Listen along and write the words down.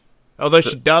Although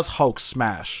she does Hulk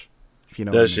smash. If you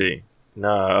know Does what I mean. she?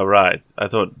 No, right. I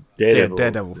thought Daredevil.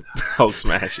 Yeah, Daredevil. Hulk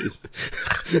smashes.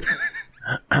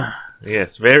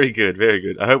 Yes, very good, very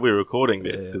good. I hope we're recording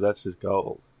this because that's just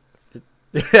gold.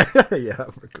 Yeah,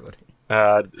 I'm recording.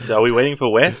 Are we waiting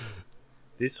for Wes?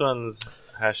 This one's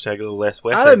hashtag a little less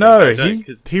Wes. I don't know.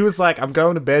 He was like, I'm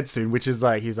going to bed soon, which is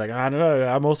like, he's like, I don't know.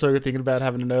 I'm also thinking about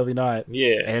having an early night.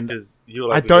 Yeah, and because you were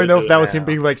like, I don't know if that was him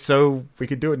being like, so we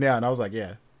could do it now. And I was like,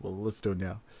 yeah, well, let's do it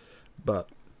now. But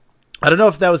I don't know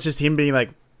if that was just him being like,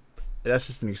 that's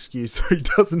just an excuse so he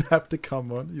doesn't have to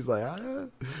come on. He's like,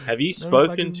 have you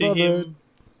spoken to him?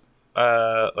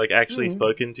 Like actually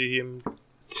spoken to him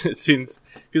since?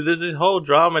 Because there's this whole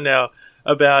drama now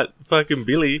about fucking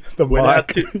Billy went out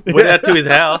to his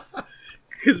house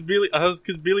because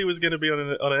Billy was going to be on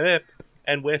an ep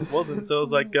and Wes wasn't. So I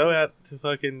was like, go out to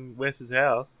fucking Wes's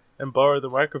house and borrow the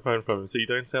microphone from him so you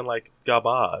don't sound like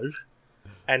garbage.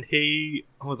 And he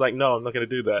was like, no, I'm not going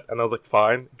to do that. And I was like,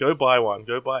 fine, go buy one.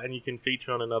 And you can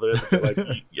feature on another episode.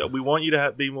 Like, we want you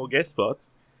to be more guest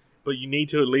spots, but you need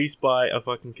to at least buy a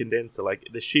fucking condenser. Like,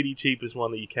 the shitty, cheapest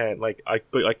one that you can. Like, I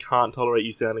can't tolerate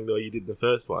you sounding the way you did in the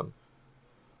first one.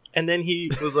 And then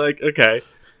he was like, okay,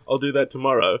 I'll do that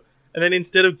tomorrow. And then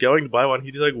instead of going to buy one,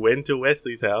 he just, like, went to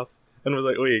Wesley's house and was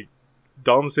like, wait,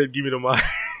 Dom said, give me the mic.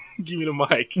 Give me the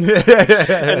mic.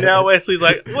 And now Wesley's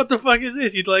like, what the fuck is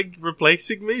this? You'd like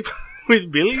replacing me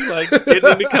with Billy? Like getting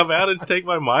him to come out and take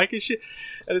my mic and shit?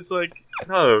 And it's like,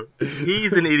 no,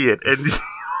 he's an idiot. And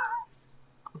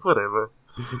whatever.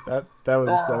 That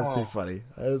was too funny.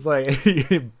 It's like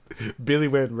Billy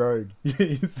went rogue.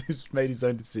 He made his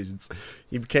own decisions.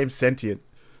 He became sentient.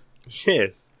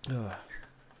 Yes.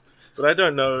 But I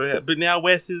don't know. But now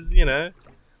Wes is, he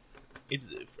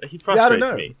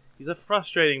frustrates me. He's a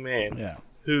frustrating man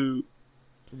who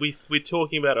we're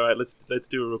talking about, all right, let's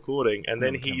do a recording, and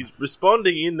then he's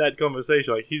responding in that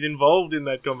conversation. Like, he's involved in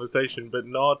that conversation, but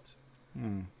not...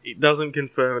 It doesn't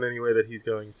confirm in any way that he's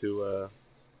going to...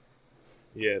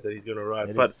 that he's going to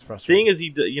write. But seeing as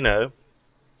he,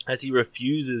 as he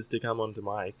refuses to come onto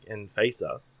mic and face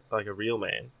us like a real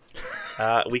man,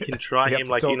 we can try him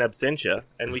like in absentia,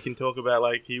 and we can talk about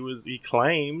like he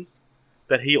claims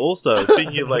that he also,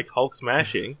 speaking of like Hulk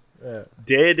smashing,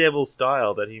 Daredevil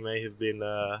style, that he may have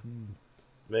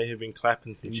been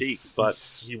clapping some cheeks, but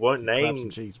he won't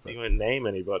name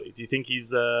anybody. Do you think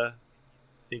he's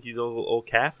all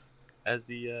cap, as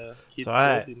the kids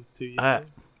said in 2 years ago?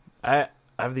 I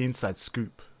have the inside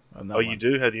scoop on that one. You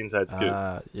do have the inside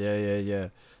scoop? Yeah.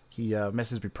 He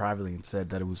messaged me privately and said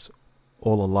that it was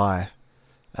all a lie.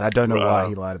 And I don't know why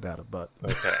he lied about it, but...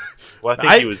 Okay. Well, I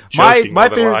think he was joking more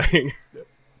than lying.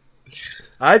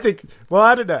 I think... Well,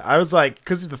 I don't know. I was like...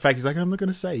 Because of the fact he's like, I'm not going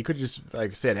to say. He could have just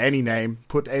like said any name,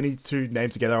 put any two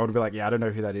names together. I would be like, yeah, I don't know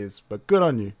who that is. But good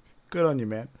on you. Good on you,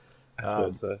 man. I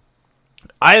suppose so.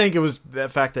 I think it was the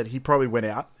fact that he probably went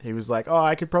out. He was like, oh,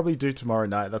 I could probably do tomorrow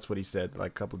night. That's what he said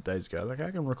like a couple of days ago. Like,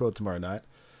 I can record tomorrow night.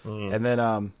 And then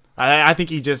I think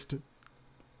he just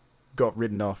got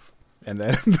written off. And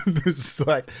then it was just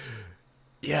like,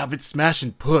 yeah, I've been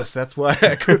smashing puss. That's why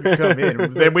I couldn't come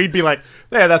in. Then we'd be like,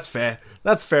 yeah, that's fair.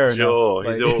 That's fair enough. Sure,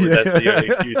 like, that's the only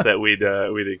excuse that we'd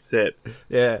accept.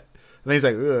 Yeah. And then he's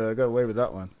like, I got away with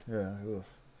that one. Yeah. Ugh.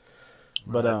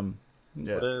 But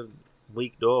yeah. What a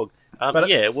weak dog. But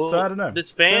so I don't know.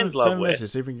 This fans love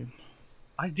Wes.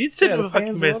 I did send him a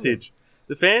fucking message.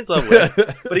 The fans love Wes,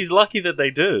 but he's lucky that they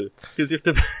do, because if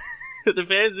the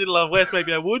fans didn't love Wes,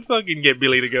 maybe I would fucking get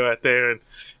Billy to go out there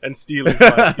and steal his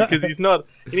mic, because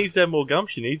he needs to have more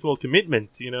gumption, he needs more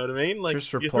commitment, you know what I mean? Like,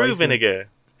 you're through vinegar.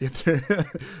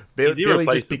 Billy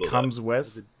just becomes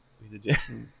Wes.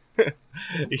 Yeah,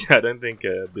 I don't think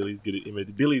Billy's good at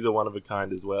image. Billy's a one of a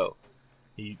kind as well.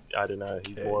 I don't know,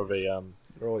 he's more of a...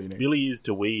 Billy is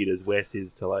to weed as Wes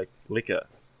is to, like, liquor,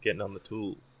 getting on the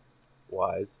tools.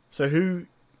 Wise. So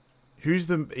who's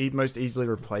the most easily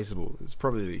replaceable? It's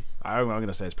probably... I'm going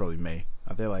to say it's probably me.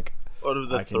 Are there, like... Out of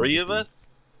the three of us?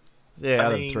 Yeah,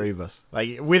 out of the three of us.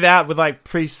 Like, with like,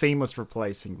 pretty seamless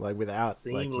replacing. Like, without...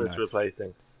 Seamless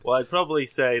replacing. Well, I'd probably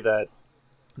say that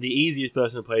the easiest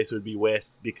person to replace would be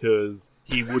Wes, because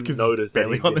he wouldn't notice that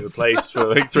he's been replaced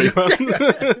for, like, 3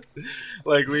 months.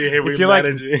 Like, we're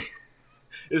managing... Like,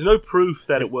 there's no proof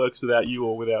that it works without you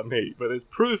or without me, but there's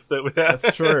proof that without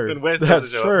that's true.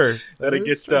 That's true. That it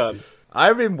gets done.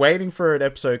 I've been waiting for an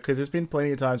episode because there's been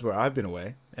plenty of times where I've been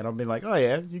away and I've been like, oh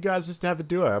yeah, you guys just have a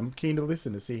duo. I'm keen to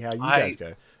listen to see how you guys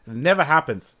go. And it never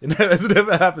happens. It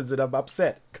never happens, and I'm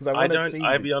upset because I want to see.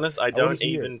 I'll be honest, I don't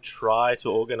even try to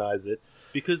organize it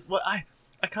because I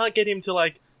can't get him to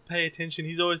like pay attention.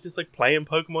 He's always just like playing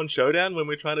Pokemon Showdown when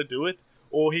we're trying to do it.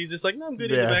 or he's just like, no, I'm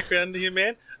good in the background here,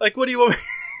 man. Like, what do you want me?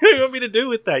 What do you want me to do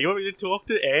with that? You want me to talk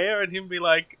to air and him be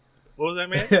like, what was that,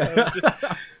 man?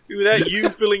 Without you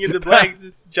filling in the blanks,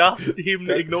 it's just him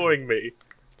ignoring me.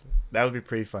 That would be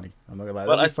pretty funny. I'm not gonna lie.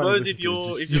 But I suppose if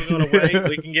you're going away,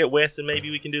 we can get Wes, and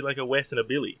maybe we can do like a Wes and a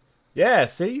Billy. Yeah,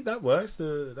 see, that works.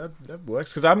 That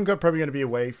works because I'm probably going to be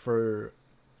away for.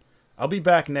 I'll be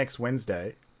back next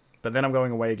Wednesday, but then I'm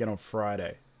going away again on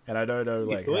Friday, and I don't know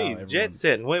like how jet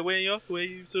setting. Where are you off? Where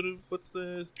you sort of? What's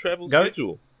the travel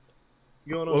schedule?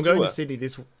 Going on going to Sydney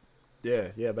this.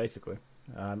 Yeah, basically.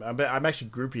 I'm actually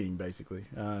grouping basically.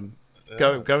 Going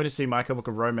to see My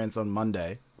Chemical Romance on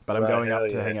Monday. But I'm going up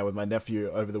to hang out with my nephew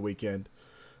over the weekend,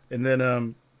 and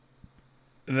then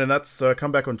that's so I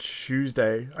come back on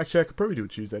Tuesday. Actually, I could probably do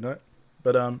it Tuesday night,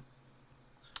 but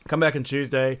come back on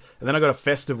Tuesday, and then I got a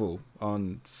festival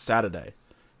on Saturday,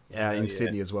 in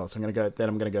Sydney as well. So I'm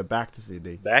gonna go back to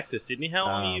Sydney. Back to Sydney? How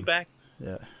long are you back?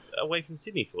 Yeah, away from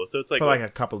Sydney for? So it's like for like a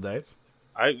couple of days.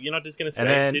 You're not just gonna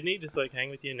stay in Sydney, just like hang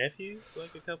with your nephew for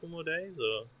like a couple more days,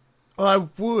 or? Well, I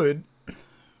would.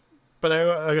 But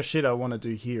I got shit I want to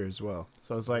do here as well.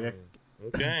 So it's like,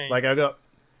 okay. Like I got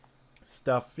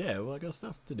stuff. Yeah, well, I got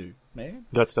stuff to do, man.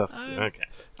 Got stuff. Okay.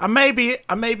 I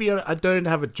don't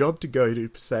have a job to go to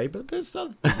per se, but there's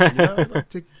something. You know, I'd like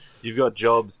to... You've got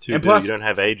jobs to do. Plus, you don't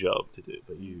have a job to do,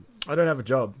 but you. I don't have a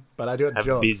job, but I do have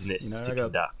jobs. Business to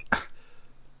conduct.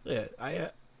 Yeah,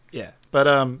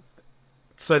 but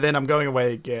so then I'm going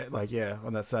away again. Like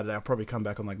on that Saturday, I'll probably come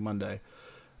back on like Monday,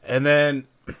 and then.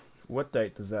 What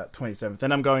date does that? 27th.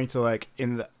 Then I'm going to like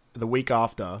in the week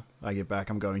after I get back.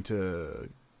 I'm going to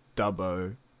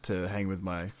Dubbo to hang with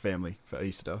my family for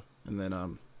Easter, and then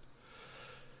and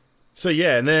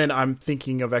then I'm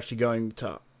thinking of actually going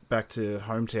back to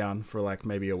hometown for like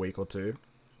maybe a week or two,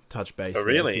 touch base. Oh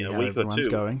really? There, a week or two?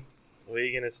 Going. Where are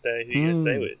you gonna stay? Who are you gonna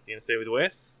stay with? You gonna stay with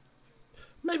Wes?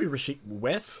 Maybe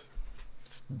Wes.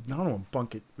 I don't want to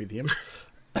bunk it with him.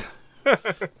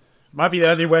 Might be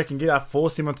the only way I can get. I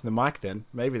force him onto the mic. Then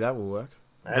maybe that will work.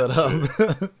 But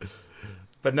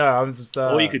no, I'm just.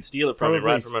 Or you could steal it from him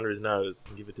right from under his nose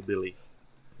and give it to Billy,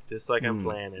 just like I'm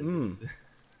planning.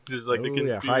 Just like the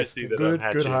conspiracy that I'm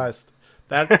hatching. Good heist.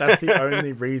 That's the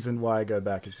only reason why I go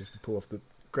back is just to pull off the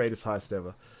greatest heist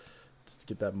ever, just to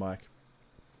get that mic.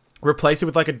 Replace it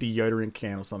with like a deodorant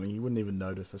can or something. You wouldn't even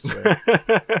notice. I swear.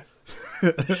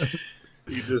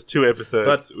 You just 2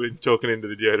 episodes with talking into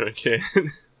the deodorant can.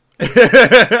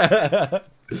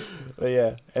 But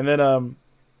yeah, and then I'll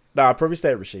probably stay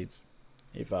at Rashid's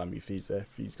if he's there,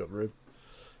 if he's got room.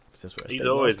 He's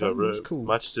always got room, cool.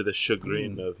 Much to the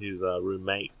chagrin of his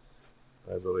roommates.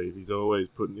 I believe he's always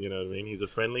putting. You know what I mean? He's a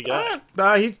friendly guy.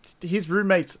 His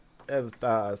roommates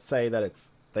say that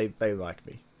they like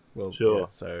me. Well, sure. Yeah,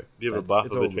 so you have a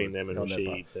buffer between them and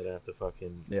Rashid. They don't have to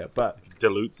fucking but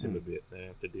dilutes him a bit. They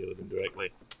have to deal with him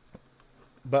directly.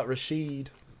 But Rashid.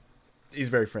 He's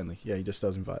very friendly. Yeah, he just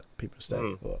does invite people to stay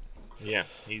a lot. Yeah,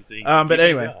 he's but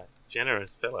anyway, guy.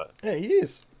 Generous fella. Yeah, he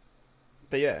is.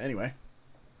 But yeah, anyway.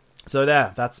 So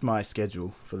that's my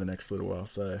schedule for the next little while.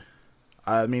 So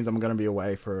it means I'm going to be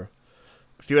away for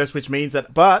a few hours, which means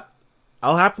that. But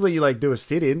I'll happily like do a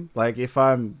sit-in. Like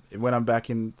when I'm back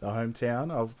in the hometown,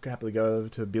 I'll happily go over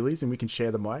to Billy's and we can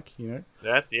share the mic. You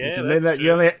know.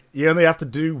 You only have to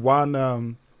do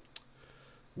one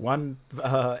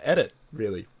edit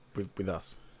really. With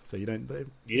us, so you don't.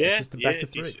 Just back to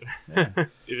 3. Yeah.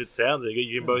 If it sounds like it,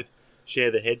 you can both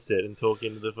share the headset and talk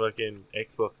into the fucking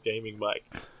Xbox gaming mic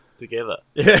together.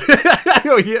 Yeah.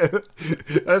 Oh yeah.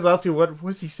 I was asking,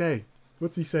 what's he saying?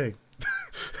 What's he saying?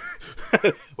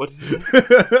 What did you say?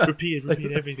 Repeat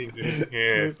everything to me.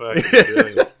 Yeah,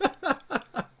 fucking.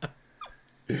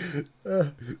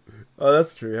 Oh,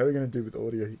 that's true. How are we gonna do with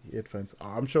audio headphones? Oh,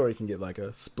 I'm sure we can get like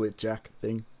a split jack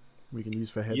thing. We can use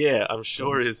for headphones. Yeah, I'm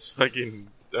sure his fucking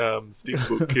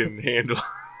stickbook can handle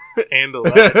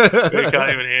that. It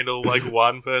can't even handle like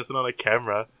one person on a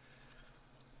camera.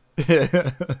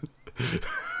 Yeah.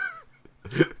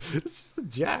 It's just a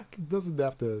jack. It doesn't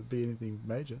have to be anything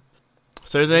major.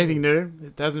 So is there anything new?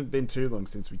 It hasn't been too long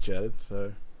since we chatted,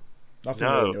 so nothing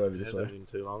really new over this way. It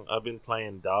hasn't been too long. I've been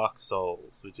playing Dark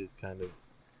Souls, which is kind of...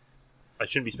 I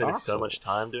shouldn't be spending so much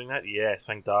time doing that. Yeah,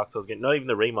 playing Dark Souls again. Not even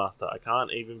the remaster. I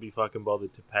can't even be fucking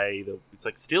bothered to pay the... It's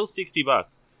like still $60.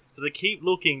 Because I keep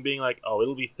looking, being like, oh,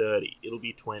 it'll be 30. It'll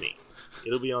be 20.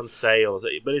 It'll be on sale.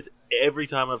 But it's every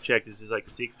time I've checked, it's just like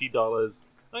 $60.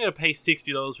 I'm going to pay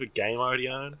 $60 for a game I already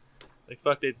own. Like,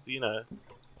 fuck, it's, you know...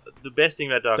 The best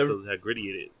thing about Dark Souls is how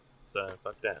gritty it is. So,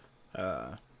 fuck that.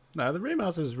 No, the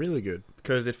remaster is really good.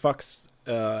 Because it fucks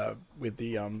with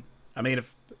the... it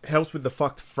helps with the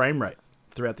fucked frame rate.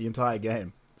 throughout the entire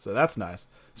game. So that's nice.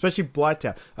 Especially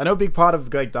Blighttown. I know a big part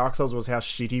of like Dark Souls was how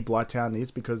shitty Blighttown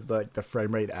is because like the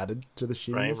frame rate added to the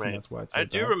shittiness, and that's why it's so I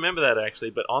do bad. remember that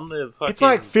actually, but on the fucking it's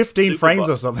like 15 frames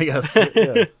or something.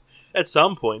 Yeah. At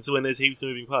some points when there's heaps of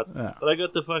moving parts. Yeah. But I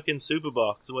got the fucking super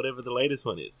box or whatever the latest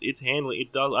one is. It's handling.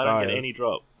 It does. I don't get any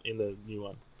drop in the new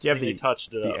one. Do you have they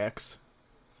touched it the up. X?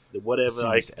 The whatever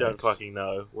I don't X. fucking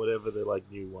know. Whatever the like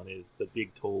new one is, the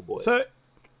big tall boy. So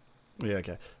yeah,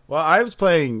 okay. Well, I was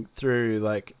playing through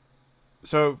like.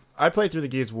 So I played through the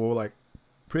Gears of War like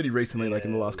pretty recently, like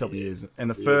in the last couple of years, and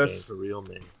the first game for real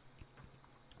men.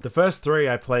 The first 3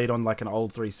 I played on like an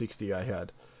old 360 I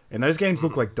had, and those games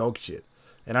look like dog shit.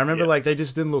 And I remember like they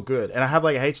just didn't look good, and I had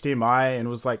like a HDMI, and it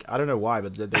was like I don't know why,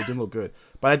 but they didn't look good.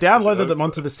 But I downloaded them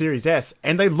onto the Series S,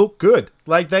 and they look good.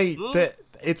 Like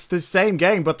it's the same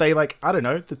game, but they like I don't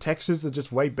know, the textures are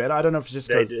just way better. I don't know if it's just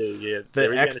because the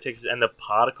textures and the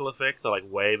particle effects are like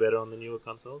way better on the newer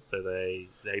consoles, so they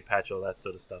patch all that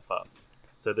sort of stuff up.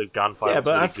 So the gunfire looks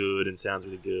really good and sounds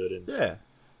really good, and yeah.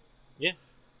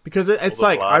 Because it's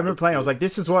like I remember playing. I was like,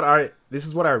 "This is what I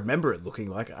remember it looking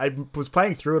like." I was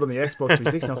playing through it on the Xbox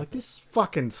 360. And I was like, "This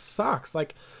fucking sucks!"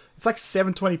 Like, it's like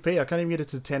 720p. I can't even get it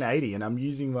to 1080, and I'm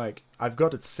using like I've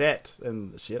got it set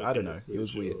and shit. I don't know. It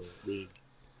was weird.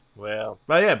 Well,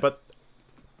 but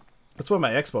that's what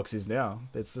my Xbox is now.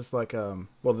 It's just like the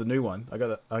new one. I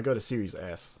got a Series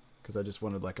S because I just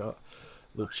wanted like a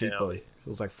little cheap boy. It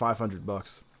was like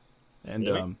 $500, and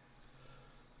really?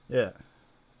 yeah.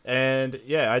 And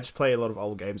yeah, I just play a lot of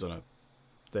old games on it,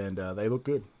 and they look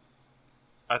good.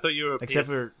 I thought you were a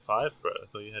PS5, bro. I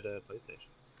thought you had a PlayStation.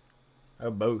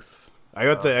 Both. I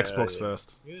got the Xbox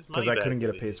first because I couldn't get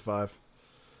a PS5.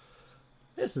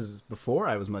 This is before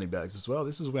I was Moneybags as well.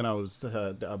 This is when I was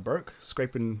broke,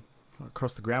 scraping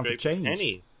across the ground for change.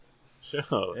 Pennies.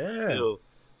 Sure. Yeah. Still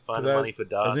finding money for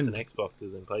darts and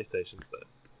Xboxes and PlayStations though.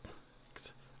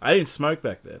 I didn't smoke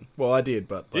back then. Well, I did,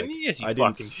 but like, didn't you? Yes, you I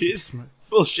fucking did.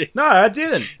 Bullshit. No, I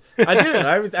didn't.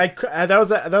 That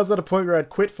was at a point where I'd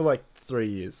quit for like 3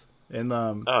 years, and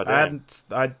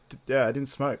I didn't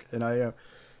smoke, and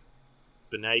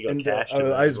But now you got cash to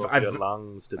burn. I've got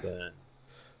lungs to burn.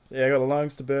 Yeah, I got the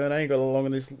lungs to burn. I ain't got a lung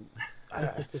on this.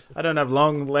 I don't have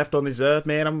long left on this earth,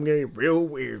 man. I'm getting real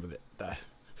weird with it.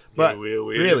 But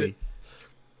really,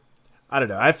 I don't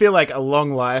know. I feel like a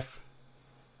long life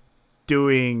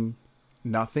doing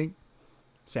nothing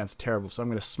sounds terrible, so I'm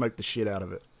going to smoke the shit out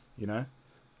of it. You know,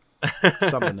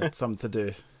 something to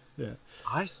do. Yeah,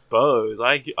 I suppose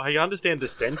I understand the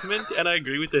sentiment and I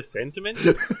agree with the sentiment,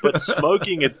 but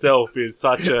smoking itself is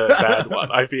such a bad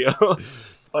one. I feel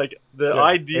like the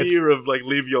idea of like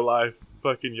live your life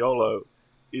fucking YOLO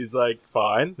is like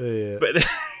fine,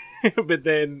 but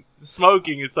then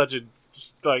smoking is such a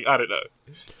like I don't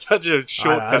know, such a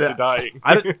shortcut to dying.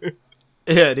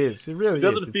 Yeah, it is. It really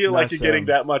doesn't feel like you're getting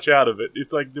that much out of it.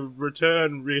 It's like the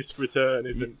risk return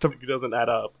it doesn't add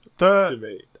up to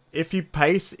me. If you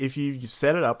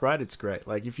set it up right, it's great.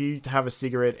 Like if you have a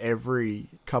cigarette every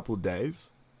couple of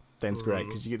days, then it's great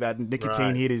because you get that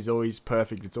nicotine hit is always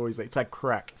perfect. It's always it's like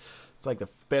crack. It's like the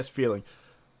best feeling.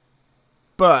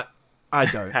 But I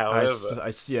don't. However,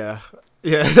 yeah,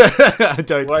 I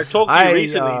don't. Well, I talked to you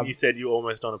recently, and you said you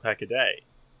almost on a pack a day,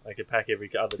 like a pack every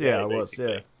other day. Yeah, I was.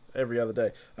 Yeah, every other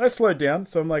day. I slowed down,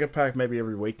 so I'm like a pack maybe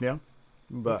every week now.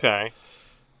 But that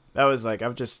was like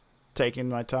I've just taking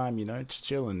my time, you know, just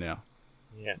chilling now.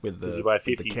 Yeah, with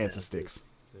the cancer sticks.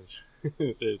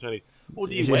 Instead of 20. Well,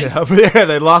 do you yeah,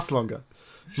 they last longer.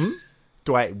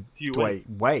 Do I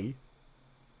weigh?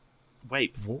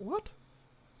 Vape. What?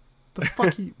 The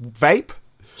fuck you vape?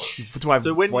 Do I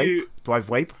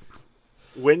vape?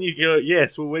 When you go,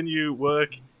 when you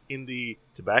work in the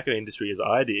tobacco industry, as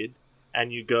I did,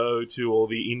 and you go to all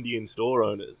the Indian store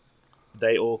owners,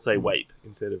 they all say vape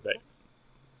instead of vape.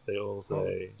 They all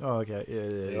say... Oh, okay.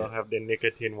 Yeah. They all have their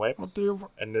nicotine vapes,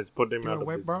 and just put them out of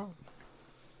business. Bro?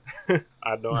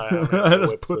 I know I have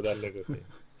vapes with that nicotine.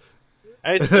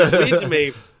 And it's weird to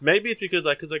me. Maybe it's because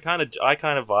I kind of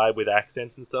vibe with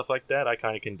accents and stuff like that. I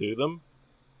kind of can do them.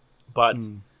 But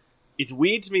it's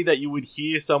weird to me that you would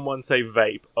hear someone say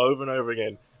vape over and over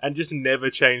again and just never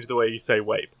change the way you say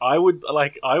vape. I would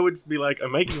be like,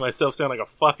 I'm making myself sound like a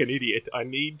fucking idiot. I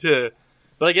need to...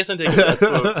 But I guess I'm taking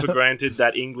that for granted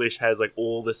that English has like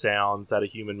all the sounds that a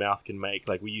human mouth can make.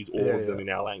 Like we use all of them in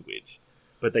our language,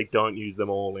 but they don't use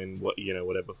them all in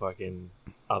whatever fucking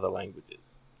other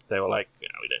languages. They were like,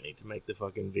 we don't need to make the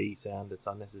fucking V sound. It's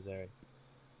unnecessary.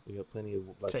 We got plenty of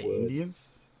like words. Indians?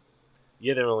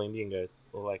 Yeah, they're all Indian guys,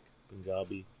 or like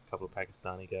Punjabi, a couple of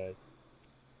Pakistani guys.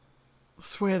 I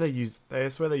swear they use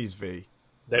V.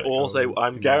 They all say,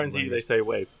 I'm guaranteed they say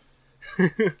vape.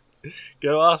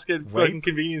 Go ask a fucking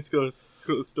convenience store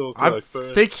clerk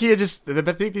first. I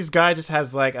think this guy just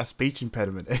has like a speech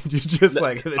impediment. And you're just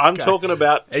like, I'm talking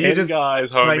about 10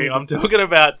 guys, homie. I'm talking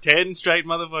about 10 straight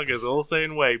motherfuckers all saying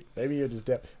vape. Maybe you're just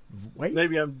deaf. Wait.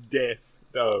 Maybe I'm deaf.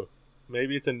 No.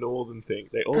 Maybe it's a northern thing.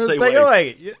 They all say they vape.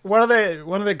 Like, one of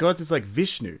their gods is like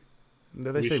Vishnu.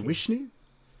 Do they say Vishnu?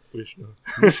 Vishnu.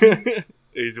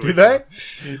 Did they?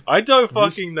 I don't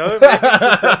fucking know. Maybe it's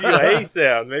the WA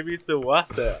sound. Maybe it's the WA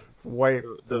sound. Vape.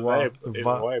 The vape.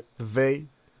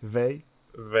 Vape.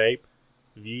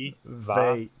 Vape.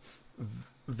 Vape.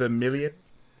 Vermilion.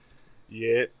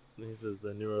 Yeah. This is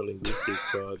the neuro-linguistic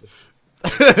god.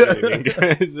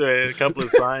 A couple of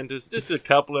scientists, just a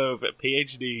couple of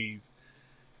PhDs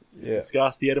to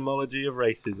discuss the etymology of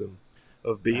racism.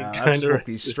 Of being kind of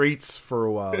these streets for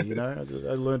a while, you know.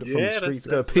 I learned it from the streets.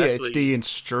 Got a PhD in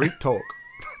street talk.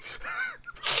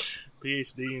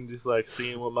 PhD in just like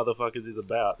seeing what motherfuckers is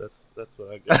about. That's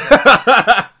what I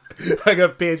got. I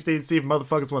got a PhD in see if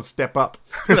motherfuckers want to step up.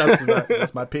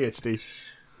 That's my PhD.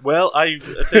 Well, I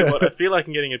tell you what, I feel like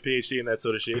I'm getting a PhD in that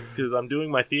sort of shit because I'm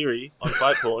doing my theory on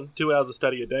fight porn. 2 hours of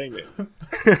study a day, man.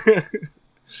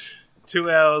 2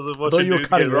 hours of watching dudes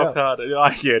get rock hard.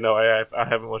 I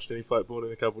haven't watched any fight porn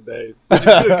in a couple of days. Which is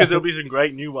good because there'll be some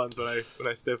great new ones when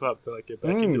I step up to like get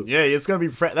back into it. Yeah, it's gonna be.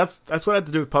 That's what I had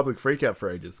to do with Public Freakout for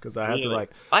ages because I had to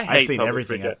I'd seen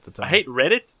everything at the time. I hate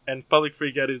Reddit, and Public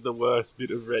Freakout is the worst bit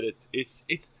of Reddit. It's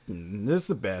this is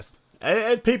the best.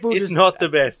 And people, it's not the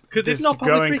best because it's not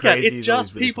Public Freakout. It's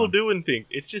just people doing things.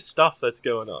 It's just stuff that's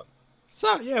going on.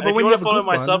 So yeah, and but if when you you want to follow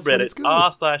my subreddit,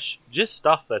 r/just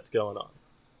stuff that's going on.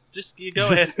 Just you go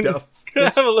ahead and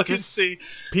have a look and see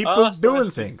people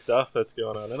doing things. Stuff that's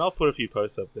going on, and I'll put a few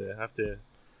posts up there.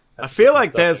 I feel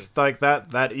like there's like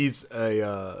that. That is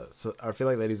a. I feel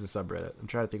like that is a subreddit. I'm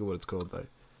trying to think of what it's called though.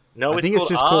 No, I think it's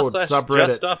just called subreddit.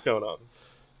 Just stuff going on.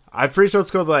 I'm pretty sure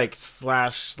it's called like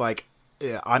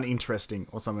 / uninteresting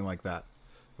or something like that.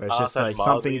 Where it's just like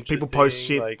something people post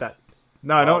shit like, that.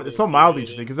 No, it's not mildly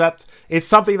interesting because it's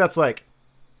something that's like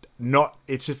not.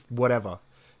 It's just whatever.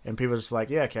 And people are just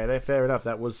like, yeah, okay, fair enough.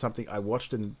 That was something I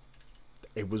watched and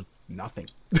it was nothing.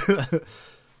 But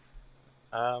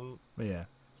yeah.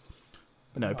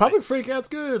 But no, nice. Public Freakout's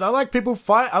good. I like people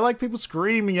fight. I like people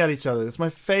screaming at each other. It's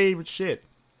my favorite shit.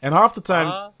 And half the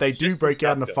time, they do break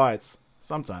out into fights.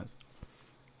 Sometimes.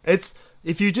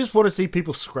 If you just want to see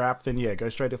people scrap, then yeah, go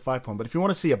straight to fight porn. But if you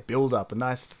want to see a build-up, a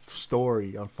nice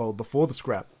story unfold before the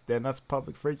scrap, then that's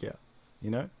Public Freakout.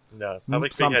 You know? No,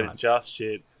 Public Freakout is just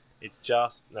shit. It's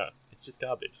just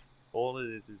garbage. All it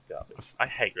is garbage. I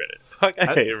hate Reddit. Fuck, I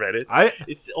hate Reddit.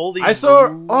 It's all these and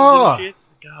shit.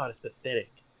 God, it's pathetic.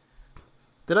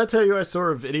 Did I tell you I saw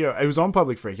a video? It was on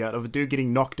Public Freakout of a dude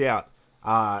getting knocked out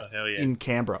in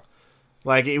Canberra.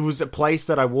 Like, it was a place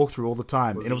that I walk through all the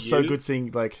time. And it was so good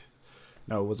seeing, like...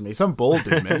 No, it wasn't me. Some bald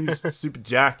dude, man. He was super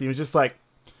jacked. He was just, like,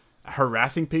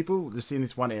 harassing people just in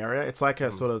this one area. It's like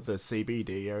a sort of the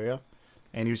CBD area.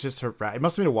 And he was just... It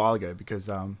must have been a while ago because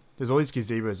there's all these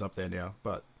gazebos up there now,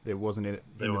 but there wasn't in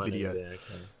the video. There,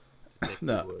 okay.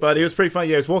 No, but it was pretty funny.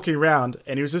 Yeah, he was walking around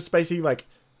and he was just basically like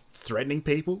threatening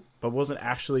people, but wasn't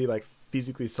actually like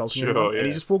physically assaulting anyone. Yeah. And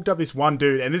he just walked up this one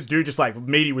dude, and this dude just like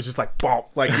immediately was just like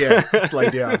bop, like lay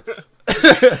down.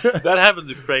 That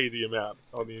happens a crazy amount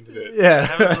on the internet. Yeah, it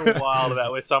happens a while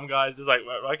about where some guys just like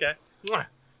okay,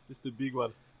 just the big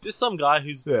one. Just some guy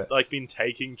who's like been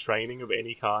taking training of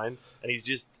any kind, and he's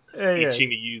just itching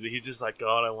to use it. He's just like,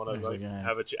 God, I want to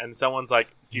have a and someone's like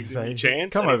gives him a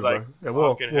chance, and he's like,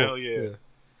 fucking hell yeah.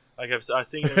 Like I've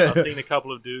seen a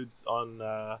couple of dudes on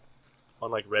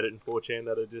like Reddit and 4chan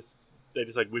that are just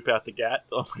like whip out the gat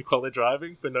while they're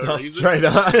driving for no reason. Straight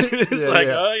up,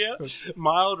 it's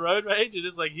mild road rage. It's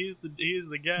just like here's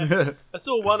the gat. I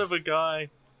saw one of a guy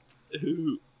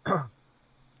who.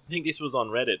 I think this was on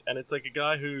Reddit, and it's like a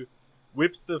guy who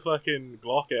whips the fucking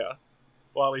Glock out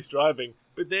while he's driving,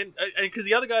 but then because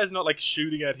the other guy is not like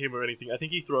shooting at him or anything, I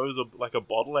think he throws a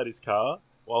bottle at his car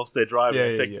whilst they're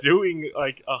driving, doing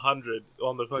like 100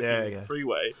 on the fucking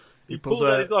freeway. He pulls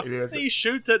out his Glock, and he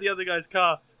shoots at the other guy's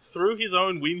car through his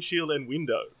own windshield and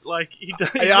window. Like he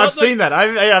does. I've seen that.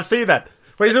 I've seen that.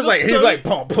 But he's like,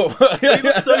 boom, boom. He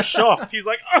looks so shocked. He's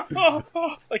like,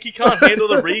 like he can't handle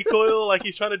the recoil. Like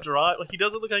he's trying to drive. Like he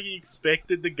doesn't look like he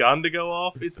expected the gun to go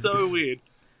off. It's so weird.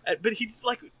 But he's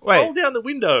like, roll down the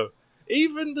window.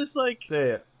 Even just like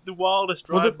the wildest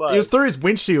drive-by. It was through his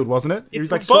windshield, wasn't it? It's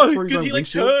like both because he like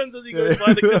turns as he goes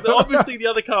by. Because obviously the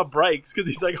other car brakes because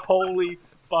he's like, holy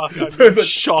fuck, I'm being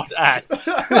shot at.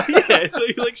 Yeah, so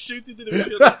he like shoots into the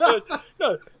windshield and turns.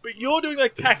 No, but you're doing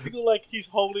like tactical, like he's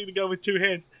holding the gun with two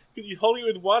hands. Because he's holding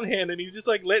it with one hand and he's just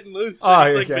like letting loose. And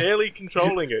he's like barely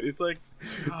controlling it. It's like,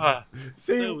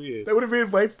 see, so weird. That would have been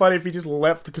way funny if he just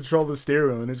left the control of the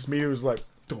steering wheel and it just me was like,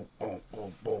 boom, boom,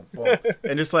 boom, boom, boom,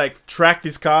 and just like tracked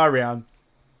his car around.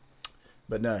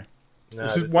 But no,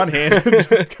 it's just one hand.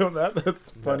 Just going that.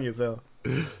 That's funny as hell.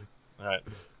 Alright,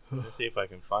 let's see if I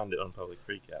can find it on Public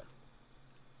Freakout.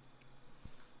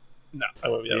 No, I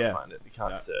won't be able to find it. You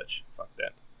can't search. Fuck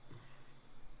that.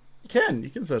 You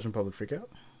can search on Public Freakout.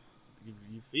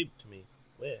 You fibbed to me.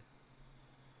 Where?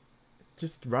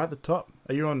 Just right at the top.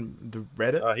 Are you on the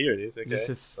Reddit? Oh, here it is. Okay.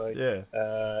 Just, yeah.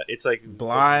 It's like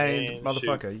blind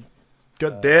motherfucker. Shoots,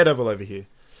 got Daredevil over here.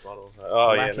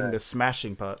 Lacking the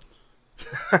smashing part.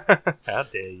 How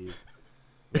dare you?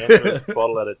 Man throws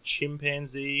bottle at a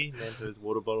chimpanzee. Man throws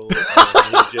water bottle at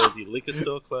a New Jersey liquor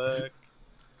store clerk.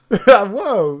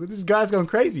 Whoa! This guy's going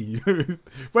crazy.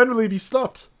 When will he be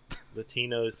stopped?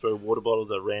 Latinos throw water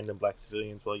bottles at random black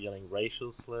civilians while yelling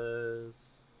racial slurs.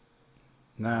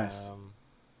 Nice.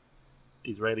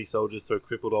 Israeli soldiers throw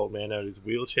crippled old man out of his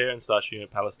wheelchair and start shooting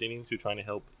at Palestinians who are trying to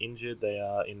help injured. They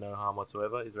are in no harm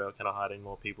whatsoever. Israel cannot hide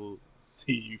anymore. People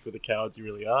see you for the cowards you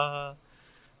really are.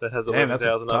 That has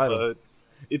 11,000 upvotes.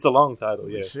 It's a long title,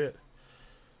 yeah. Shit.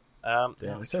 Damn,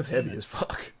 it sounds heavy as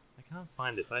fuck. I can't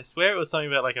find it, but I swear it was something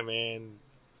about like a man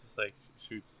just like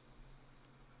shoots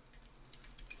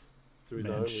through his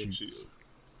own windshield.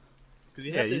 Because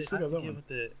you had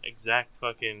the exact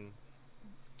fucking...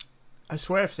 I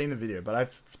swear I've seen the video, but I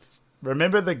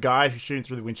remember the guy who's shooting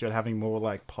through the windshield having more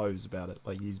like pose about it.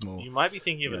 Like he's more... You might be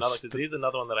thinking of another, because there's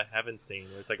another one that I haven't seen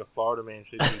where it's like a Florida man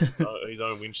shooting through his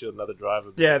own windshield, another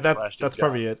driver. Yeah, that's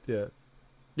probably it, yeah.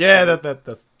 Yeah, that's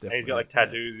definitely... And he's got like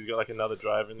tattoos, he's got like another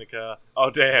driver in the car. Oh,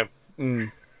 damn.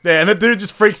 Yeah, and the dude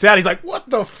just freaks out. He's like, "What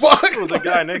the fuck?" Well, the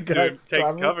guy next to him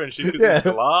takes cover and shit because there's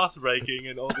glass breaking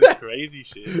and all this crazy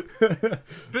shit.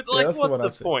 But like,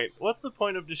 what's the point? What's the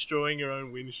point of destroying your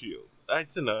own windshield? I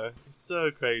don't know. It's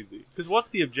so crazy. Because what's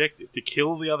the objective? To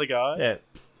kill the other guy? Yeah.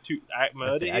 To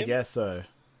murder him? I guess so.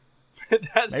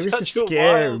 That's maybe such a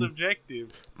wild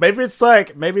objective. Maybe it's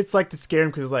like to scare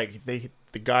him because like the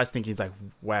guy's thinking, he's like,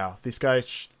 "Wow, this guy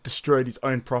destroyed his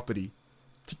own property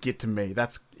to get to me.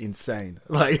 That's insane.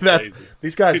 Like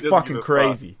this guy's fucking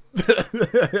crazy."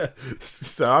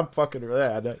 So I'm fucking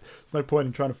there. There's no point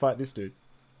in trying to fight this dude.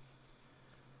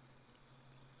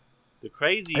 The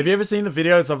crazy. Have you ever seen the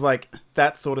videos of like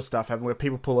that sort of stuff happen where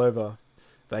people pull over,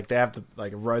 like they have a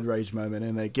road rage moment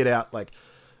and they get out like,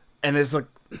 and there's a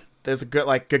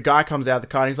guy comes out of the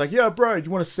car and he's like, "Yo, bro, do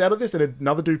you want to settle this?" And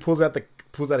another dude pulls out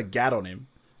a gat on him,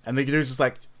 and the dude's just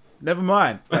like, "Never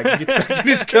mind." Like, he gets back in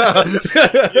his car.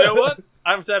 You know what?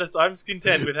 I'm satisfied. I'm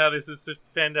content with how this has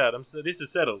panned out. This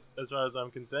is settled as far as I'm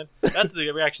concerned. That's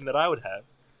the reaction that I would have.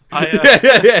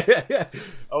 Yeah.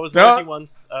 I was working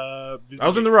once. I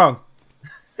was in the wrong.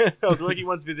 I was working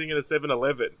once visiting at a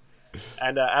 7-Eleven,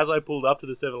 and as I pulled up to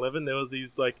the 7-Eleven, there was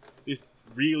this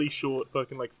really short,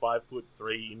 fucking like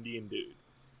 5'3" Indian dude,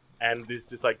 and this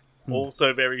just like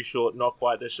also very short, not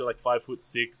quite that short, like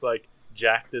 5'6", like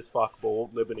jacked as fuck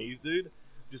bald Lebanese dude,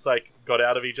 just like got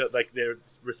out of each other, like their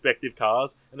respective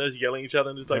cars, and they was yelling at each other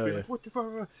and just like, being like, "What the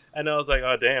fuck?" And I was like,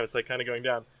 "Oh damn, it's like kind of going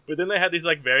down." But then they had this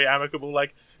like very amicable,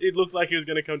 like it looked like it was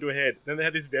going to come to a head. Then they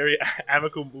had this very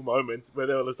amicable moment where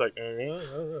they were just like,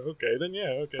 "Okay, then yeah,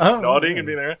 okay," nodding and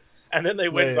being there, and then they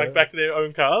went back to their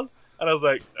own cars, and I was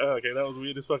like, "Oh, okay, that was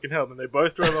weird as fucking hell." And they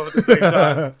both drove off at the same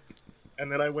time.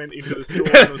 And then I went into the store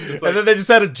and it was just like... And then they just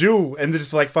had a duel and they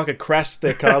just like fucking crashed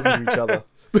their cars into each other.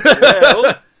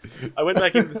 I went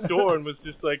back into the store and was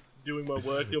just like doing my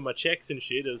work, doing my checks and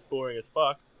shit. It was boring as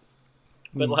fuck.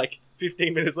 But like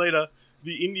 15 minutes later,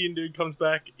 the Indian dude comes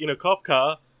back in a cop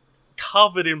car,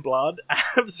 covered in blood,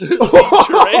 absolutely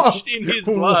drenched in his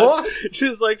blood,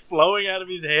 just like flowing out of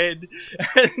his head,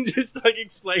 and just like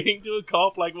explaining to a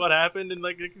cop like what happened, and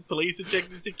like the police were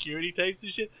checking the security tapes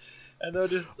and shit. And I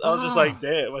was just like,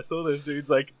 damn, I saw those dudes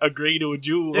like agree to a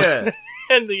duel. Yeah.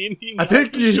 And the Indian guy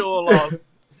sure lost.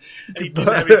 And he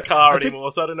didn't have his car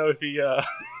anymore, so I don't know if he...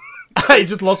 he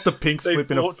just lost the pink slip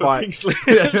in a fight. Pink slips.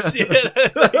 They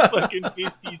fucking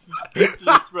fisties for pink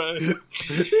slips, bro.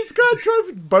 This guy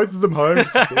drove both of them home.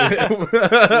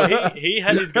 Well, he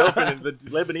had his girlfriend, and the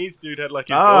Lebanese dude had like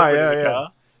his girlfriend in the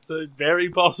car. So very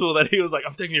possible that he was like,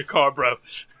 "I'm taking your car, bro."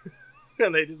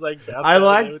 And they just like bounced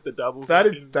out with the double. That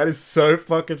is so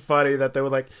fucking funny that they were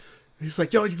like, he's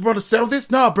like, "Yo, you want to settle this?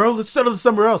 Nah, bro, let's settle this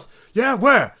somewhere else." "Yeah,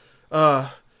 where?"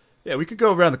 Yeah, we could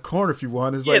go around the corner if you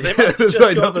want. It's Yeah, like, they must have there's just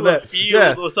like gone nothing to a there.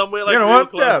 field or somewhere like you know real what?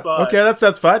 close Yeah. by. Okay,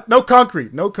 that's fine. No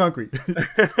concrete. No concrete.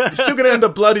 You're still gonna end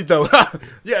up bloodied though.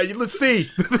 Yeah, let's see.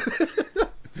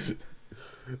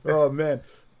 Oh man.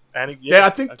 And I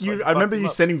think I remember you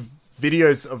sending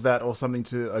videos of that or something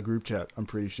to a group chat. I'm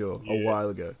pretty sure a while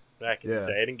ago. Back in the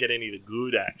day, I didn't get any of the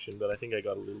good action, but I think I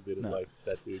got a little bit of like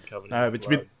that dude covered in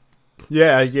blood.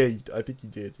 Yeah, I think you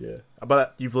did. Yeah,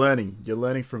 but you're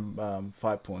learning from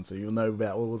fight porn, so you'll know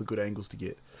about all the good angles to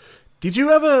get. Did you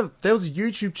ever? There was a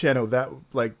YouTube channel that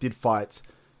like did fights,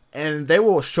 and they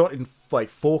were shot in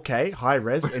like 4K high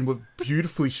res and were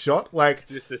beautifully shot. Like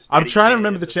I'm trying to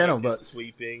remember the channel, but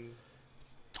sweeping.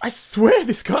 I swear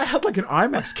this guy had like an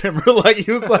IMAX camera. Like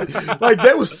he was like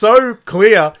they were so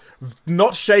clear,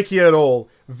 not shaky at all.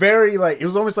 Very like it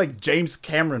was almost like James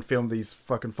Cameron filmed these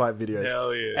fucking fight videos.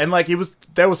 Hell yeah! And like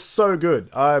they were so good.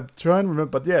 I'm trying to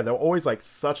remember, but yeah, they were always like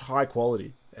such high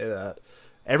quality.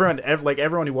 Everyone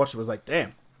who watched it was like,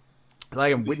 damn.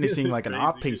 Like I'm witnessing like an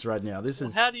art piece right now. This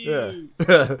is how do you?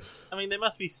 I mean, they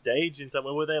must be staged in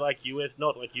somewhere. Were they like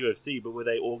not like UFC, but were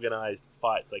they organized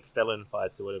fights, like felon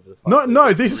fights or whatever?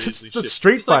 No, these are just the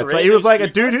street fights. Like, it was like a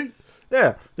dude who,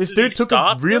 this dude took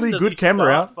a really good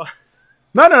camera out.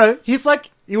 No.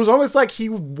 It was almost like he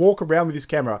would walk around with his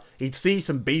camera. He'd see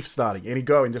some beef starting, and he'd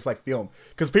go and just like film.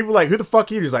 Because people were like, "Who the fuck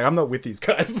are you?" He's like, "I'm not with these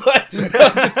guys." Like,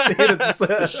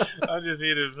 I'm just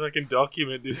here to fucking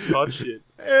document this hot shit.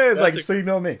 Yeah, it's like just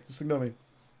ignore me. Just ignore me.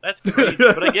 That's crazy.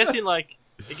 But I guess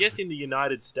in the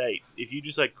United States, if you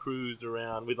just like cruised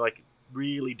around with like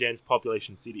really dense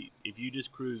population cities, if you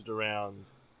just cruised around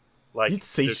like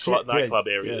the nightclub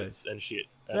areas and shit.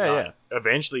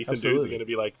 Eventually, some dudes are going to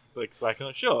be like smacking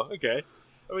on. Sure, okay.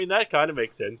 I mean, that kind of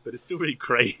makes sense, but it's still really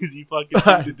crazy fucking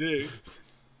thing to do.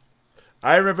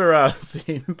 I remember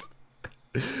seeing.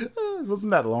 It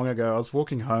wasn't that long ago. I was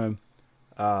walking home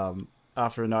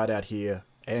after a night out here,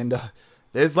 and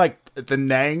there's like the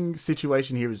Nang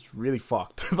situation here is really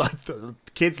fucked. Like the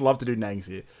kids love to do Nangs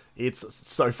here. It's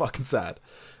so fucking sad.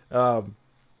 But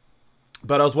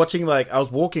I was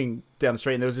walking down the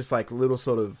street, and there was this like little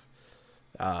sort of.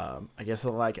 I guess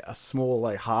like a small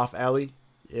like half alley,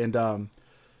 and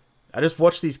I just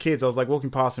watched these kids. I was like walking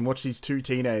past and watched these two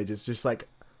teenagers just like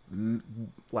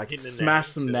smash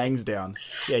some nangs down.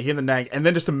 Yeah, hitting the nang, and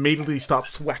then just immediately start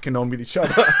swacking on with each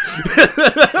other.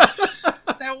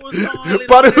 That was my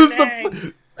but it was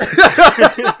nang.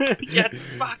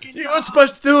 You weren't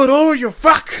supposed to do it all, you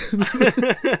fuck.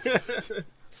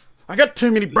 I got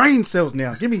too many brain cells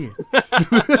now. Give me it.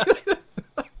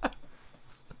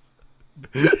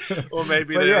 Or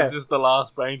maybe that was just the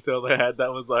last brain cell they had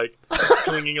that was like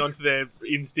clinging onto their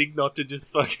instinct not to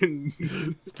just fucking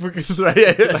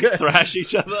thrash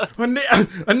each other.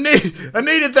 I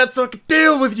needed that so I could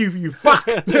deal with you, you fuck.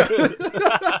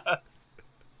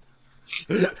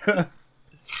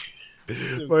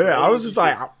 Well, yeah, I was just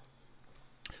like,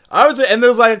 and there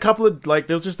was like a couple of like,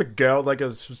 there was just a girl, like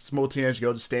a small teenage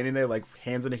girl, just standing there, like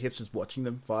hands on her hips, just watching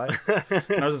them fight.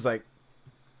 And I was just like.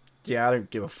 Yeah, I don't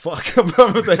give a fuck.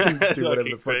 They can do whatever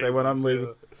the fuck they want. I'm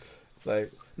leaving. So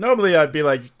normally I'd be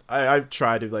like, I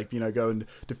try to like go and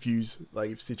diffuse like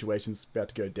if situation's about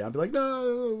to go down. Be like,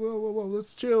 no, whoa,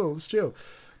 let's chill.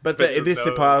 But in this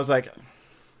part, I was like,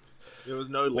 there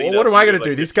was no. Well, what am I gonna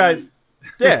do? These guys.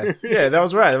 Yeah, that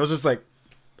was right. It was just like,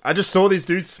 I just saw these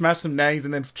dudes smash some nangs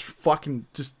and then fucking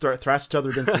just thrash each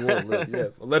other against the wall.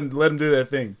 Let them do their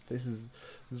thing. This is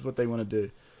what they want to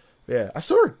do. Yeah, I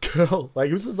saw a girl,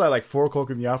 like, it was just like 4 o'clock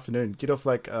in the afternoon, get off,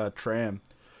 like, a tram,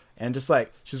 and just,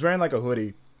 like, she was wearing, like, a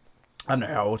hoodie. I don't know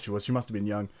how old she was, she must have been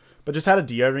young, but just had a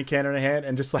deodorant can in her hand,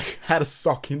 and just, like, had a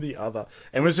sock in the other,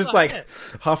 and was just,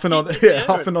 huffing on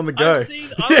the go. I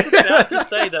was about to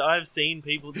say that I've seen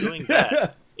people doing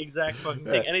that exact fucking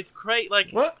thing, and it's great, like,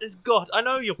 what? It's God, I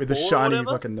know you're with poor the shiny or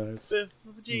whatever, fucking nose.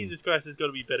 but Jesus Christ, there's got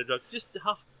to be better drugs. Just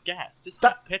huff gas, just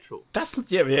huff petrol. That's a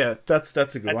good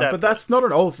one, but that's not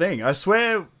an old thing. I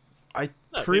swear,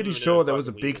 pretty sure there was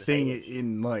a big thing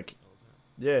in like,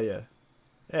 yeah.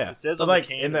 It says so, on like,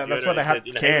 the can, that's why they have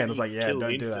cans. Like, don't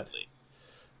do that.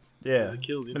 Yeah, it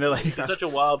kills instantly. And it's such a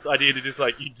wild idea to just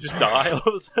like you just die all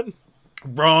of a sudden.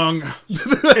 Wrong.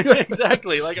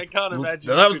 Exactly. Like I can't imagine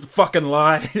that was a fucking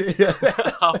lie.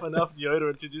 Half enough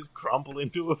deodorant to just crumple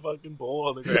into a fucking ball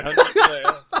on the ground.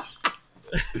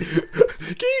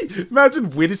 Can you imagine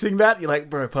witnessing that? You're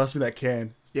like, bro, pass me that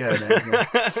can. Yeah, man.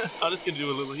 I'm just gonna do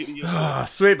a little hit of you.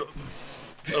 Sweet.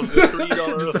 Of the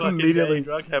 $3 fucking immediately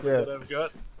drug habit that I've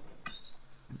got.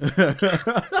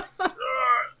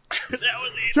 That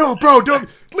was it. Yo, bro, don't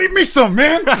leave me some,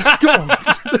 man. Go.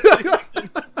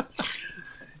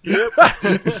 Yep.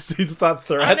 He start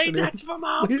thrashing him. For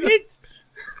my kids.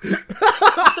 What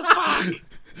the fuck?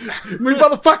 Me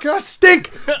motherfucker, I stink!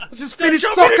 I just finished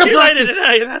soccer practice!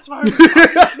 Today, that's why I'm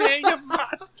clearing your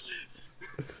butt.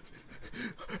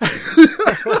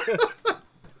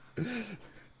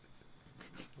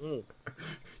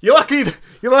 You're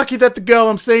lucky that the girl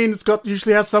I'm seeing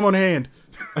usually has some on hand.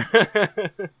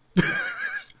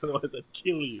 Otherwise I'd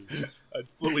kill you. I'd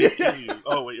fully kill you.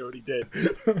 Oh wait, you're already dead.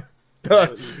 You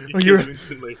kill you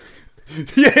instantly.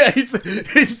 Yeah,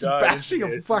 he's bashing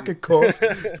a fucking corpse.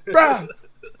 Bruh!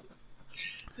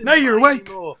 Now you're awake!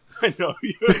 I know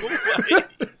you're awake.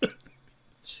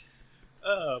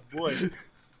 Oh boy.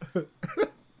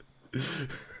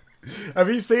 Have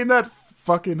you seen that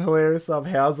fucking hilarious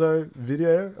Hauser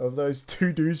video of those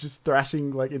two dudes just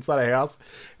thrashing like inside a house,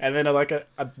 and then like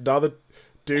another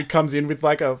dude comes in with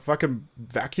like a fucking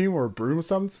vacuum or a broom or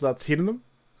something, starts hitting them,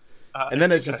 and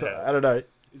then it's just I don't know.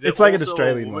 It's like an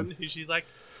Australian one. She's like,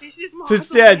 "This is my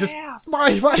house."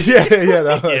 yeah.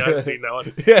 I've seen that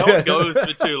one. That one goes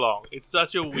for too long. It's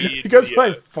such a weird. It goes video. for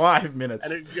like 5 minutes,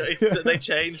 and they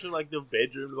change from like the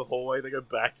bedroom to the hallway. They go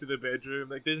back to the bedroom.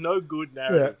 Like, there's no good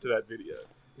narrative to that video.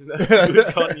 There's no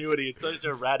good continuity. It's so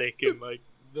erratic and like.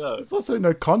 No. There's also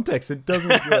no context. It doesn't.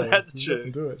 That's true.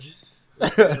 Do it.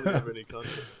 It doesn't have any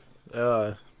context.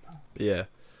 Yeah.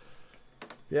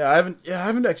 I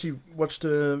haven't actually watched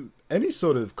any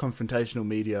sort of confrontational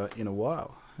media in a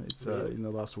while. It's in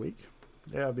the last week.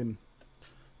 Yeah, I've been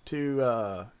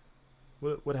to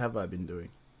what have I been doing?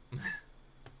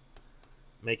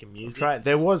 Making music.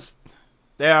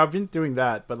 I've been doing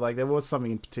that, but like there was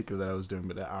something in particular that I was doing,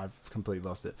 but I've completely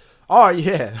lost it. Oh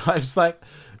yeah, I was like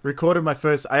recorded my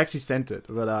first. I actually sent it,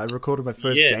 but I recorded my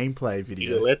first gameplay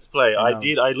video. Yeah, let's play. I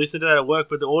did. I listened to that at work,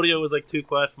 but the audio was like too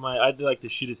quiet for I had like the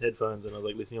shittest headphones, and I was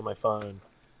like listening on my phone,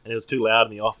 and it was too loud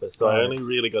in the office, so I only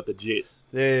really got the gist.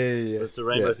 Yeah. It's a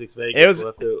Rainbow Six Vegas. We'll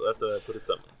have to put it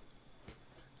somewhere.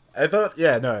 I thought,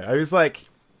 I was like,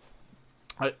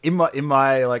 in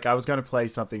my like, I was going to play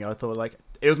something, and I thought like,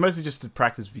 it was mostly just to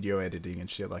practice video editing and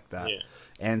shit like that. Yeah.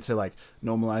 And to like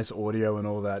normalize audio and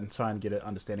all that and try and get an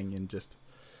understanding and just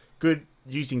good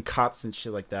using cuts and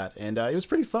shit like that. And it was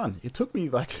pretty fun. It took me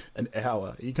like an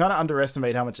hour. You kind of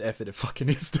underestimate how much effort it fucking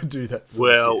is to do that.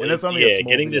 Well, and it's only a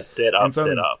small getting video. This set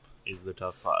up is the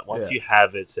tough part. Once you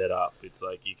have it set up, it's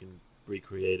like you can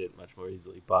recreate it much more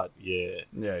easily. But get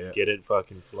it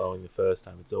fucking flowing the first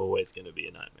time. It's always going to be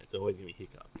a nightmare. It's always going to be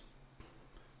hiccups.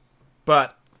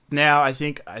 But now I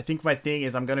think my thing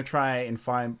is I'm going to try and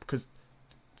find, because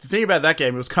the thing about that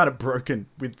game, it was kind of broken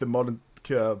with the modern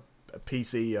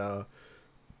PC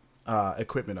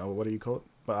equipment, or what do you call it?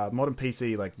 Modern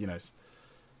PC, like,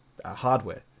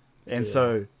 hardware. And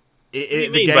so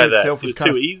the game itself was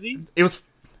kind of too easy. It was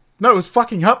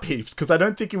fucking up heaps because I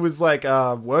don't think it was like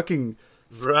working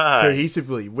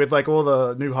cohesively with like all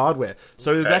the new hardware.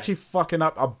 So it was actually fucking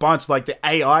up a bunch. Like the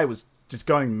AI was just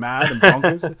going mad and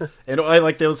bonkers, and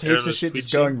like there was heaps of shit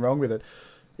just going wrong with it.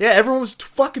 Yeah, everyone was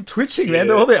fucking twitching, man.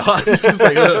 All their eyes were just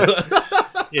like,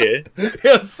 yeah, it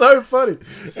was so funny,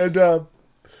 and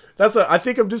that's what I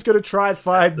think. I'm just gonna try and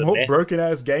find more broken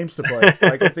ass games to play.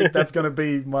 Like I think that's gonna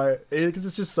be because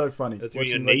it's just so funny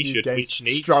watching like, these games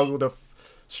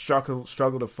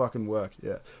struggle to fucking work.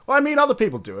 Yeah, well, I mean, other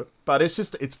people do it, but it's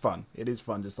fun. It is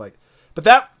fun, just like, but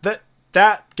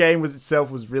that game itself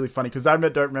was really funny because I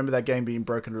don't remember that game being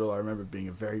broken at all. I remember it being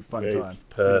a very fun time.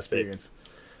 Perfect experience.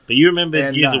 But you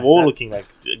remember Gears of War looking like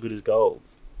good as gold,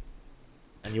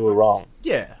 and you were wrong.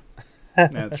 Yeah,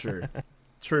 no, true.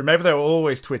 True. Maybe they were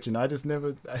always twitching. I just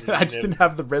never. I just didn't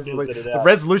have the resolution. The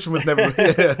resolution was never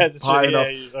high enough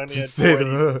to see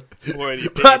them.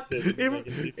 But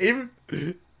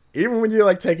even when you're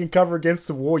like taking cover against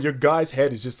the wall, your guy's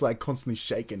head is just like constantly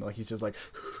shaking. Like he's just like.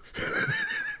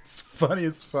 It's funny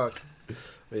as fuck.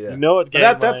 But yeah. You know what game?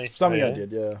 That's something I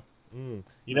did. Yeah.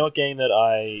 You know what game that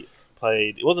I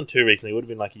played? It wasn't too recently. It would have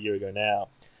been like a year ago now.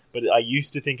 But I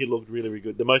used to think it looked really, really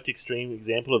good. The most extreme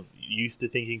example of used to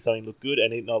thinking something looked good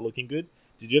and it not looking good.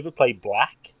 Did you ever play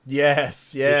Black?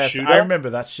 Yes. I remember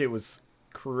that shit was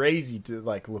crazy to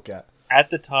like look at. At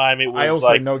the time, it was. I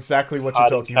also know exactly what you're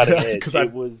talking about because I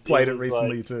played it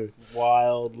recently like too.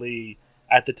 Wildly,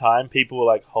 at the time, people were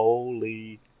like,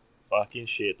 "Holy fucking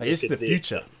shit! It's the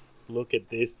future. Look at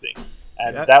this thing,"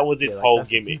 and that was its whole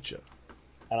gimmick.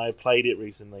 And I played it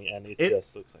recently, and it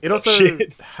just looks like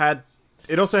shit.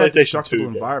 It also had destructible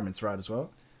environments, right, as well?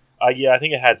 Yeah, I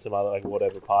think it had some other, like,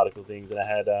 whatever, particle things. And it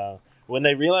had, when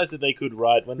they realized that they could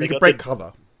write... They could break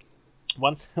cover.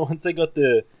 Once they got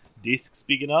the discs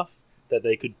big enough that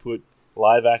they could put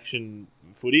live action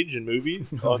footage and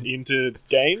movies into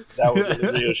games, that was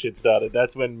when the real shit started.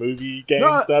 That's when movie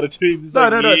games started to be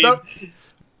no.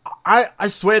 I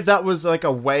swear that was like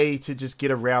a way to just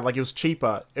get around. Like, it was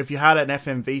cheaper if you had an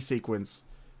FMV sequence.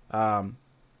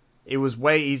 It was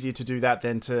way easier to do that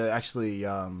than to actually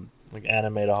like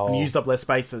animate a whole, use up less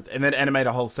spaces and then animate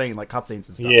a whole scene, like cutscenes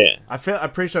and stuff. Yeah,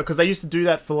 I'm pretty sure because they used to do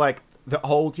that for like the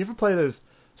old. Do you ever play those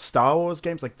Star Wars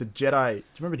games, like the Jedi? Do you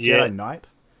remember Jedi Knight?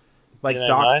 Like Jedi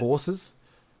Dark Knight? Forces.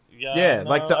 Yeah,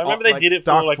 like I remember they did it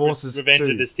for like Revenge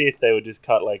of the Sith. They would just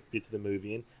cut like bits of the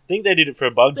movie in. I think they did it for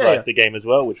a Bugs Life, the game as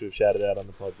well, which we've shouted out on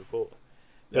the pod before.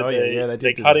 But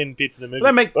they cut in bits of the movie.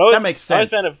 That makes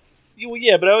sense. But I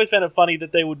always found it funny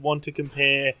that they would want to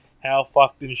compare how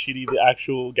fucked and shitty the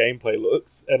actual gameplay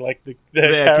looks, and like the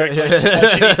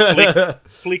character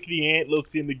flick the ant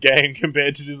looks in the game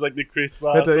compared to just like the crisp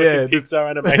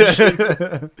Pixar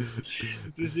animation.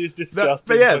 Just these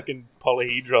disgusting fucking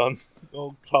polyhedrons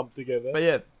all clumped together.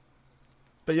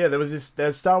 But yeah, there's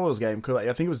a Star Wars game called,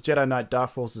 I think it was Jedi Knight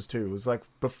Dark Forces 2. It was like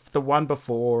the one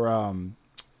before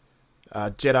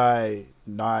Jedi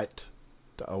Knight,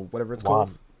 whatever it's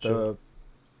called. Sure.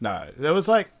 No, there was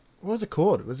like, what was it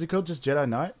called? Was it called just Jedi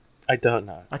Knight? I don't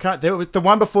know. I can't. There was the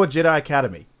one before Jedi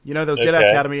Academy. You know, there was Jedi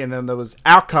Academy, and then there was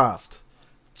Outcast.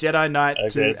 Jedi Knight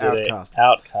to Outcast.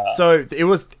 So it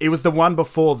was the one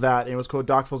before that, and it was called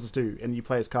Dark Forces 2, and you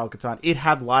play as Kyle Katarn. It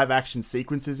had live action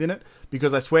sequences in it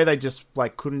because I swear they just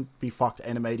like couldn't be fucked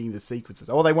animating the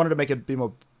sequences. Or they wanted to make it a bit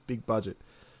more big budget.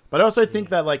 But I also think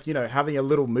that, like, you know, having a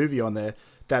little movie on there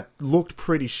that looked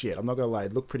pretty shit. I'm not gonna lie,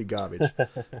 it looked pretty garbage.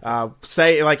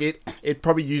 Say like it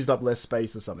probably used up less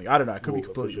space or something. I don't know. I could be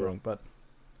completely wrong, but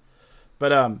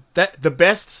that the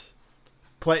best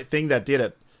thing that did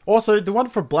it. Also, the one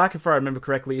for Black, if I remember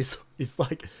correctly, is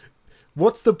like,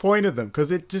 what's the point of them?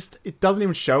 Because it doesn't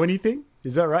even show anything.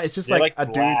 Is that right? It's just like a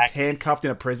dude handcuffed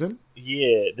in a prison.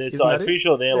 Yeah, I'm pretty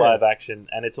sure they're live action,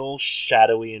 and it's all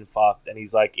shadowy and fucked, and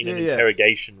he's like in an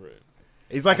interrogation room.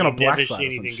 He's like on a black site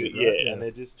or some shit, right? And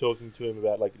they're just talking to him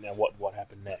about like, now what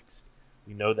happened next.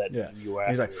 We know that you were.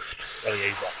 He's like,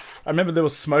 I remember there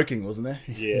was smoking, wasn't there?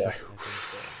 Yeah. He's like,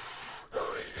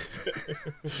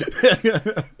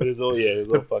 but it's all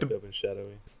fucked up and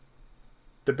shadowy.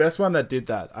 The best one that did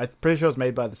that, I'm pretty sure it was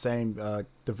made by the same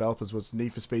developers, was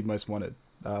Need for Speed Most Wanted.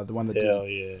 The one that did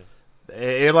it.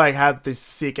 It like had this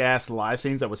sick ass live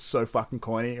scenes that was so fucking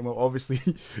corny, and we're obviously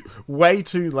way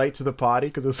too late to the party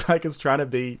because it's like it's trying to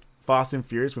be Fast and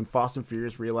Furious when Fast and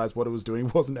Furious realized what it was doing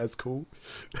wasn't as cool.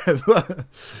 Right.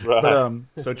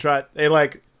 But they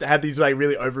like had these like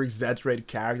really over exaggerated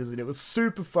characters, and it was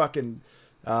super fucking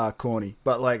corny,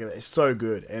 but like it's so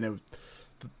good. And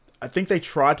I think they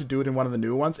tried to do it in one of the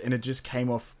newer ones, and it just came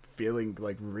off feeling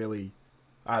like really,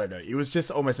 I don't know. It was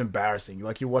just almost embarrassing.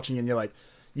 Like you're watching and you're like,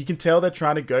 you can tell they're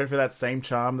trying to go for that same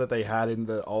charm that they had in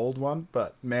the old one,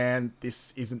 but man,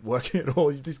 this isn't working at all.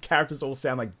 These characters all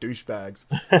sound like douchebags.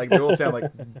 Like they all sound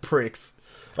like pricks.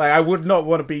 Like I would not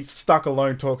want to be stuck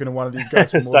alone talking to one of these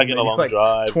guys for more stuck than in a long like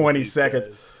drive 20 seconds.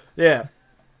 Guys. Yeah.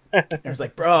 And it's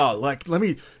like, bro, like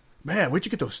man, where'd you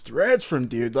get those threads from,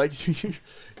 dude? Like you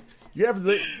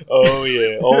ever oh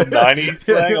yeah, old 90s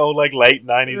slang, old like late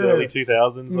 90s, early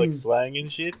 2000s like slang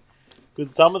and shit.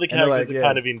 Because some of the characters are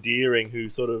kind of endearing who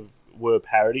sort of were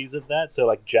parodies of that. So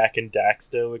like Jack and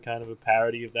Daxter were kind of a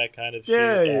parody of that kind of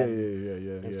shit.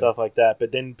 And stuff like that.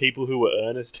 But then people who were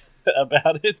earnest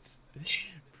about it,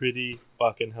 pretty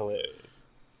fucking hilarious.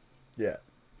 Yeah.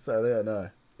 So yeah, no.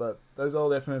 But those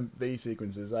old FMV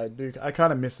sequences, I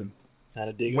kind of miss them. Kind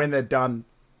of dig when they're done.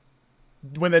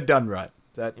 When they're done right.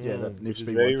 That which is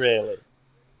very rarely.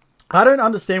 I don't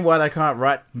understand why they can't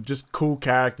write just cool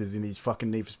characters in these fucking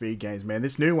Need for Speed games, man.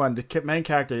 This new one, the main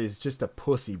character is just a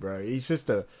pussy, bro. He's just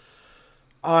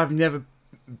I've never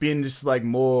been just like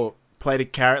more played a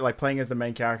character, like playing as the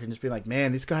main character and just being like,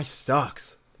 man, this guy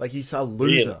sucks. Like he's a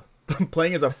loser. Really?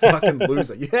 Playing as a fucking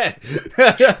loser. Yeah.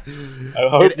 I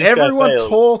hope everyone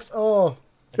talks. Oh.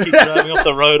 I keep driving off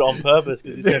the road on purpose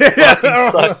because he's going to fucking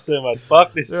suck so much.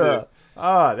 Fuck this dude.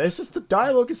 There's just the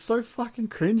dialogue is so fucking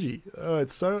cringy.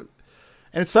 It's so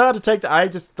hard to take. I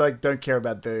just like don't care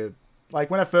about the like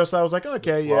when I first started, I was like,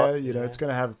 okay, it's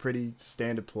gonna have a pretty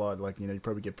standard plot. Like you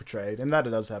probably get betrayed, and that it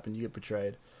does happen. You get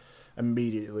betrayed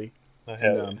immediately.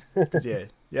 Because you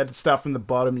had to start from the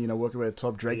bottom. Working with a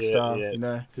top Drake star.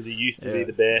 Yeah. Because he used to be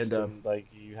the best, and like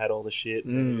you had all the shit,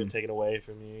 and then it got taken away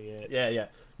from you. Yeah.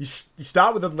 You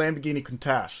start with a Lamborghini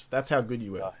Countach. That's how good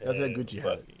you were. That's how good you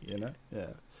had it. Yeah.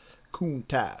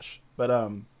 Countach. But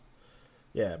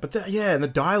Yeah, but and the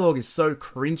dialogue is so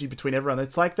cringy between everyone.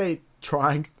 It's like they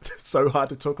trying so hard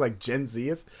to talk like Gen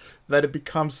Zers that it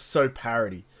becomes so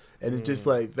parody. And it just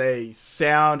like, they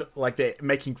sound like they're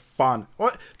making fun.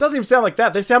 Or, it doesn't even sound like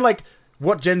that. They sound like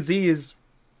what Gen Zers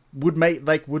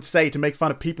would say to make fun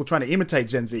of people trying to imitate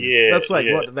Gen Zers. Yeah, that's like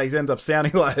what they end up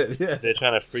sounding like. Yeah. They're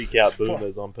trying to freak out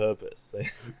boomers on purpose.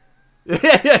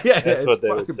 Yeah. That's what they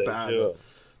would say. Bad. Sure.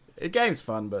 The game's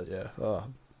fun, but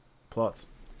plots.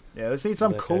 Yeah, there's seen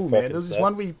some cool, man. There was this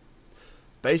one we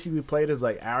basically played as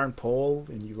like Aaron Paul,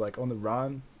 and you like on the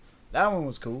run. That one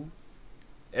was cool.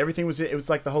 Everything was. It was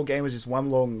like the whole game was just one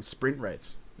long sprint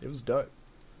race. It was dope.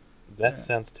 That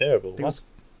sounds terrible.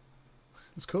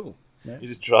 It's cool. Yeah. You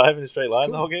just drive in a straight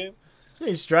line the whole game? Yeah,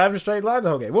 you just drive in a straight line the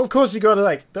whole game. Well, of course you got to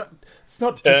like. It's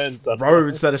not Turns just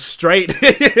roads that are straight.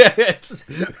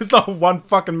 It's not one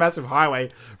fucking massive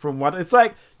highway from one. It's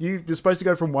like you're supposed to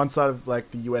go from one side of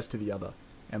like the US to the other,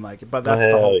 and like, but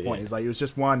that's the whole point. Is like it was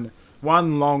just one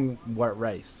long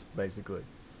race basically,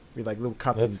 with like little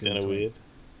cutscenes. That's kind of weird.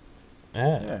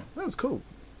 Yeah, that was cool.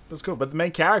 That was cool. But the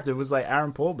main character was like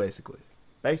Aaron Paul, basically.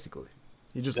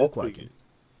 He just looked like him.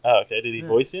 Oh, okay. Did he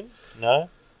voice him? No,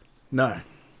 I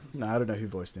don't know who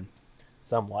voiced him.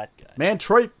 Some white guy. Man,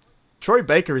 Troy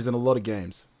Baker is in a lot of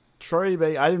games. I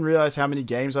didn't realize how many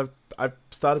games I've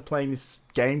started playing this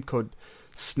game called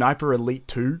Sniper Elite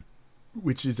 2,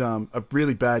 which is a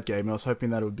really bad game. I was hoping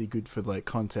that it would be good for like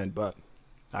content, but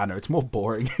I don't know, it's more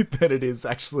boring than it is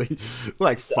actually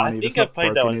like funny. I think I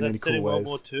played that one. Is that set in World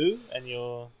War II and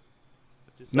you're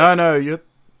just like,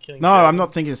 I'm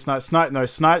not thinking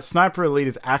Sniper Elite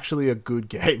is actually a good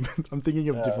game. I'm thinking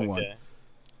of a different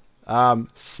one.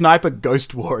 Sniper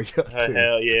Ghost Warrior 2.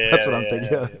 Hell yeah. That's what I'm thinking.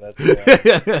 Yeah,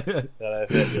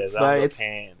 that's that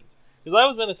hand. Because I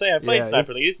was going to say I played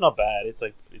Sniper Elite. It's not bad. It's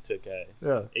okay.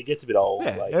 Yeah. It gets a bit old.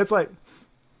 Yeah, like,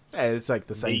 it's like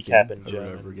the same thing and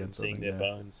over again. Seeing their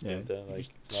bones splinter. Yeah. Like,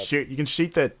 you can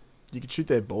shoot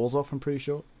their balls off. I'm pretty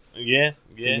sure. Yeah,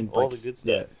 all the good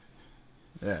stuff.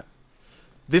 Yeah.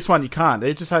 This one you can't.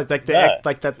 It just has like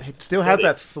that. It still has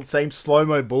that same slow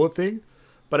mo bullet thing,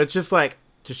 but it's just like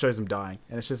shows them dying,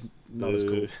 and it's just not as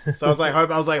cool. So I was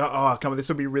like, oh come on, this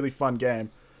will be a really fun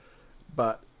game,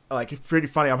 but like it's pretty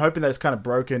funny. I'm hoping that it's kind of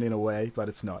broken in a way, but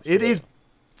it's not. It is.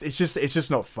 It's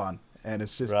just not fun. And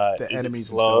it's just the enemies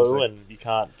slow, like, and you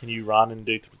can't. Can you run and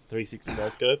do 360 no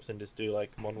scopes and just do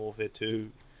like Modern Warfare 2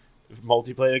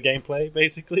 multiplayer gameplay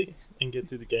basically and get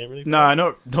through the game really fast?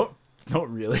 No,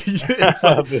 not really.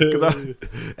 Because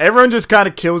everyone just kind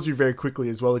of kills you very quickly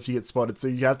as well if you get spotted. So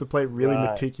you have to play it really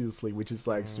meticulously, which is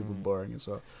like super boring as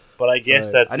well. But I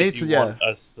guess that's if you want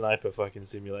a sniper fucking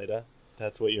simulator.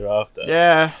 That's what you're after.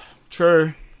 Yeah,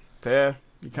 true, fair.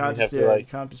 You can't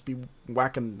just be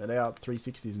whacking it out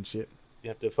 360s and shit. You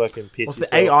have to fucking piss yourself.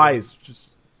 The AI is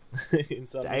just... in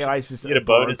some the AI is just... You get a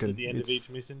bonus at the end of each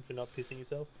mission for not pissing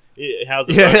yourself? How's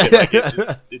it working? Like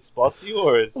it spots you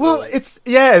or... it's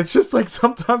just like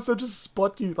sometimes they'll just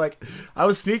spot you. Like, I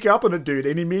was sneaking up on a dude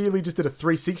and he immediately just did a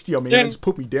 360 on me and just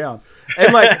put me down.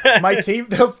 And like, my team...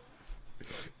 There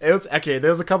was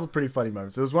a couple of pretty funny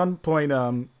moments. There was one point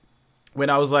when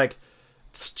I was like,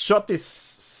 shot this...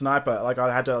 sniper, like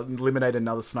I had to eliminate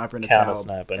another sniper in a tower.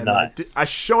 Sniper, and nice. I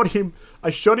shot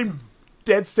him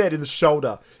dead set in the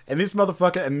shoulder, and this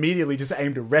motherfucker immediately just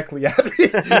aimed directly at me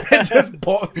and just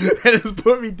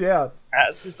put me down.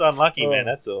 That's just unlucky, man.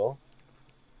 That's all.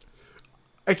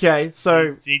 Okay,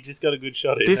 so he just got a good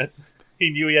shot in.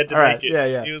 He knew he had to make it.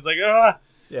 Yeah. He was like,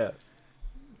 yeah.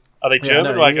 Are they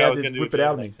German? No, like I was going to whip it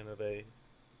out of me. Are they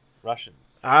Russians?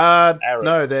 No,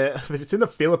 it's in the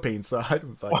Philippines, so I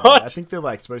don't fucking know. I think they're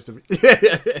like supposed to be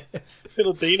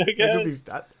Filipino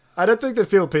guys. I don't think they're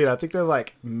Filipino. I think they're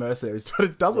like mercenaries, but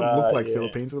it doesn't look like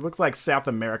Philippines. It looks like South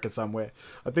America somewhere.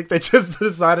 I think they just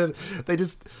decided they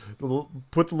just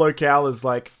put the locale as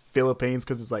like Philippines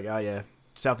because it's like,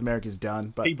 South America's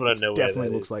done, but people don't know. Definitely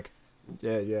looks like,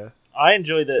 I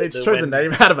enjoy that they just chose a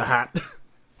name out of a hat.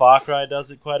 Far Cry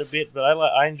does it quite a bit, but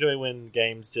I enjoy when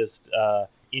games just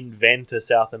invent a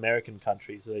South American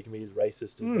country so they can be as racist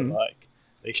as they like.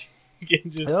 They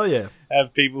can just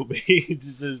have people be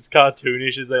just as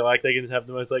cartoonish as they like. They can just have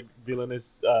the most like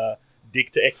villainous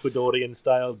Ecuadorian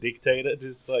style dictator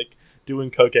just like doing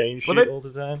cocaine shit all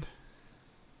the time.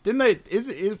 Didn't they?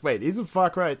 Isn't Far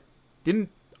Cry?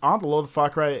 Aren't a lot of Far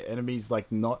Cry enemies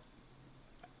like not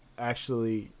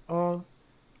actually? Well,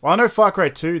 I know Far Cry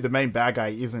 2, the main bad guy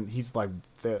isn't. He's like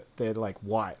they're like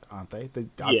white, aren't they?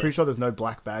 I'm pretty sure there's no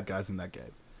black bad guys in that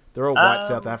game. They're all white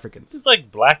South Africans. There's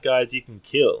like black guys you can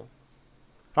kill.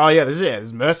 Oh yeah,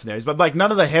 there's mercenaries, but like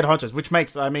none of the head honchos, which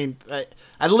makes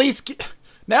at least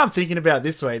Now I'm thinking about it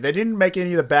this way. They didn't make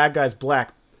any of the bad guys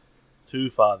black. Too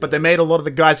far. But they made a lot of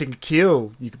the guys you can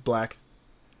kill black.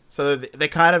 So they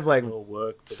kind of like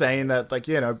saying that, like,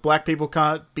 black people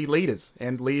can't be leaders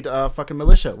and lead a fucking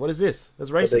militia. What is this? That's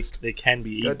racist. They can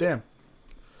be evil. Goddamn.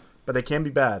 But they can be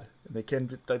bad. They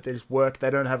just work. They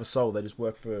don't have a soul. They just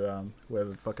work for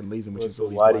whoever fucking leads them, which is all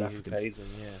these white Africans. Them,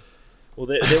 yeah. Well,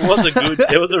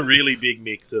 there was a really big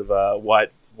mix of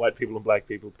white people and black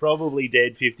people. Probably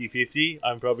dead 50-50.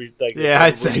 I'm probably like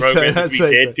I'd say so. I'd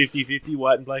say dead 50-50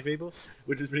 white and black people,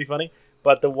 which is pretty funny.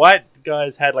 But the white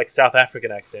guys had like South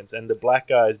African accents, and the black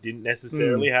guys didn't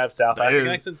necessarily have South African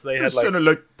accents. They had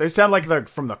they sound like they're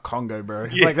from the Congo, bro.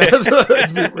 Yeah. Like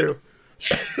that's been real.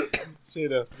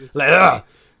 Like,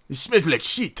 it smells like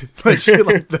shit, like shit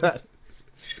like that.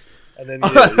 And then all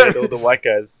the white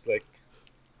guys like.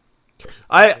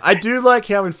 I do like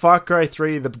how in Far Cry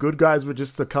 3 the good guys were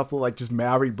just a couple like just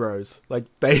Maori bros. Like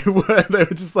they were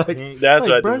just like that's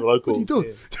hey, right, bro, the locals. What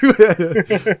are you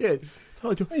doing? Yeah. Oh,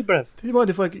 hey, bruv. Do you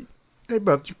mind if hey,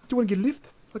 bruv, do you want to get a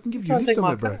lift? I can give you a lift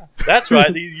somewhere, bro. That's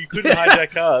right. You couldn't hijack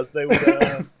cars. They were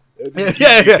cars,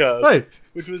 hey.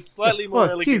 Which was slightly more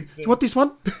elegant. You want this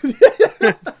one?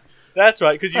 That's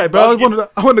right. Because hey, bro, I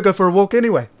wanted to go for a walk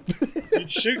anyway.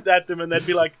 You'd shoot at them and they'd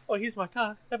be like, "Oh, here's my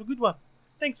car. Have a good one.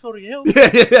 Thanks for your help."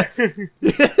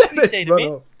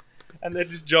 And they'd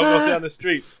just jog off down the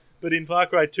street. But in Far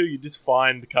Cry 2, you just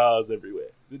find cars everywhere.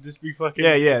 They'd just be fucking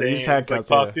they just had cars,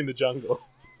 parked in the jungle.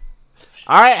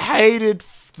 I hated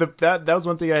that was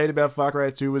one thing I hated about Far Cry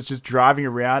 2 was just driving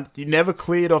around. You never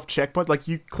cleared off checkpoints. Like,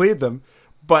 you cleared them,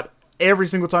 but every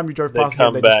single time you drove past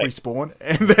them, they just respawn.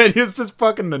 And then it's just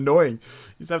fucking annoying.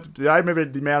 You just have to. I remember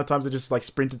the amount of times I just like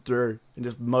sprinted through and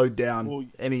just mowed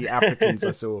down any Africans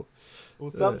I saw. Well,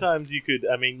 sometimes you could.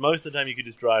 I mean, most of the time you could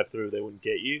just drive through. They wouldn't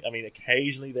get you. I mean,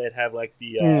 occasionally they'd have like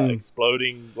the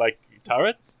exploding like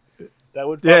turrets that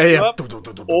would fuck you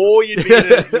up. Or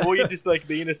you'd just like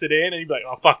be in a sedan and you'd be like,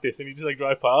 "Oh, fuck this," and you just like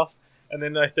drive past. And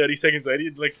then 30 seconds later,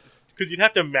 you'd like, because you'd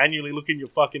have to manually look in your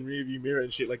fucking rearview mirror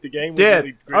and shit. Like the game was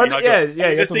really gritty.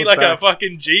 You see like a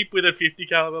fucking Jeep with a 50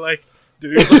 caliber like.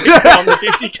 Dude, like, on the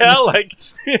 50 cal, like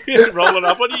rolling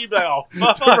up on you, you'd be like, "Oh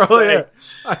fuck!"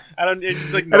 And it's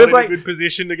just like not in a good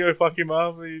position to go fuck him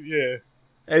up. Yeah,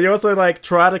 and you also like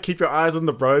try to keep your eyes on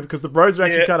the road because the roads are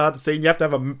actually kind of hard to see. And you have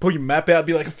to pull your map out and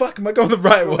be like, "Fuck, am I going the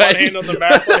right way?" One hand on the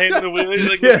map, one hand on the wheel. He's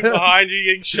like looking behind you,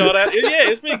 getting shot at. Yeah,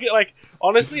 it's pretty good. Like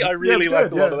honestly, I really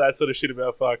liked a lot of that sort of shit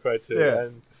about Far Cry 2. Yeah.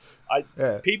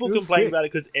 And people complain about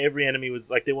it because every enemy was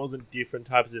like there wasn't different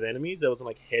types of enemies. There wasn't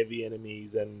like heavy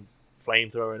enemies and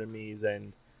flamethrower enemies,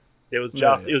 and there was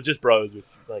just it was just bros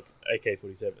with like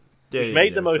AK-47s. Which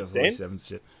made the most sense.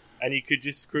 Shit. And you could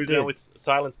just cruise around with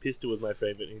silenced pistol was my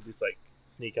favorite. And you just like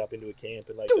sneak up into a camp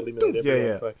and like eliminate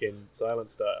everyone fucking silent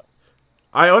style.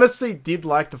 I honestly did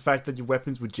like the fact that your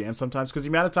weapons would jam sometimes because the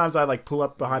amount of times I like pull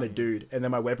up behind a dude and then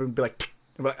my weapon would be like.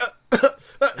 I'm like,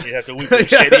 you have to whip the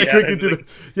machete out.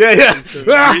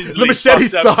 The machete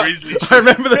sucked. I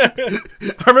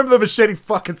remember the machete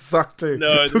fucking sucked too.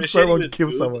 No, it took so long to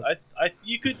kill someone.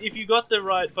 You could, if you got the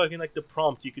right fucking like the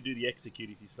prompt, you could do the execute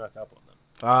if you snuck up on them.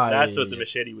 That's what the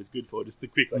machete was good for. Just the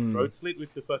quick like throat slit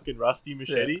with the fucking rusty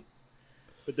machete. Yeah.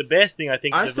 But the best thing I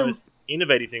think, the most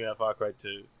innovative thing about Far Cry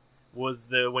 2 was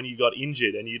when you got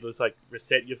injured and you just like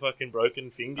reset your fucking broken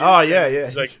finger. Oh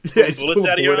yeah. Like bullets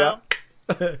out of your arm.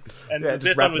 And the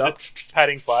best one was just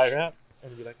patting fire out,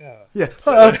 and you'd be like, "Oh,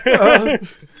 yeah."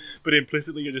 But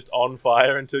implicitly, you're just on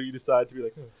fire until you decide to be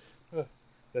like, "Oh,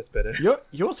 that's better."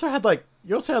 You also had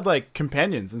like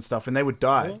companions and stuff, and they would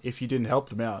die if you didn't help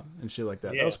them out and shit like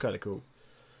that. That was kind of cool.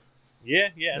 Yeah,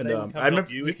 and they would come and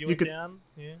help you if you went down.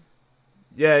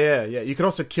 Yeah. You could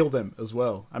also kill them as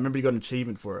well. I remember you got an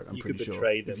achievement for it. I'm pretty sure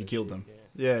if you killed them.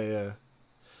 Yeah.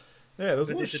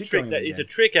 There's a shit going on. It's a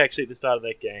trick actually at the start of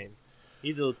that game.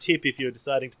 Here's a little tip if you're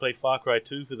deciding to play Far Cry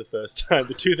 2 for the first time.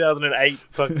 The 2008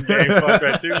 fucking game, Far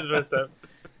Cry 2 for the first time.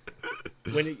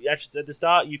 At the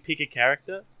start, you pick a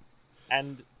character,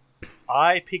 and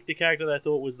I picked the character that I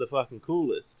thought was the fucking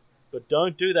coolest. But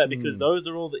don't do that because those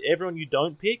are everyone you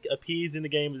don't pick appears in the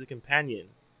game as a companion.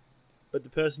 But the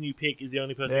person you pick is the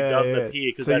only person who doesn't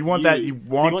appear. So you want that guy. You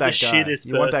want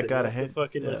that guy to hit. The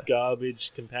fucking most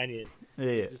garbage companion.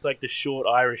 Yeah. Just like the short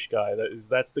Irish guy.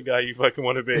 That's the guy you fucking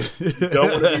want to be. You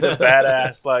don't want to be the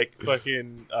badass like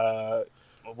fucking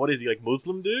what is he, like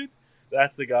Muslim dude?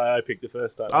 That's the guy I picked the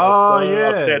first time. I was so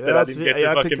upset that I didn't get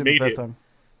to fucking meet him. Time.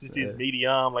 Just his meaty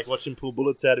arm, like watching pull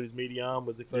bullets out of his meaty arm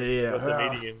was the closest to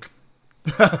meeting him.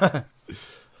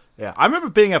 Yeah, I remember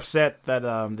being upset that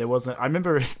there wasn't... I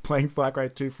remember playing Far Cry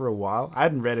 2 for a while. I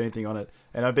hadn't read anything on it,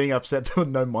 and I'm being upset there were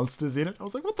no monsters in it. I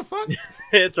was like, what the fuck?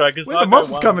 It's right, because where the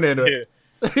monsters coming into it?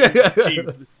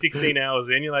 16 hours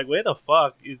in, you're like, where the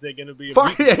fuck is there going to be a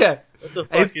fuck, yeah. What the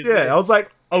fuck is there? I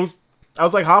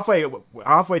was like halfway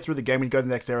through the game when you go to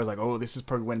the next area. I was like, oh, this is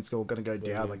probably when it's all going to go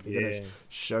down. Like they're going to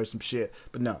show some shit.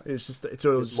 But no, it's just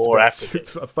more a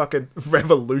fucking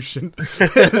revolution.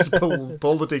 It's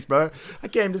politics, bro. I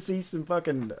came to see some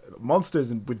fucking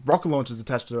monsters and with rocket launchers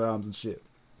attached to their arms and shit.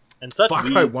 And such Far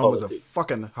Cry 1 was a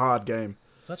fucking hard game.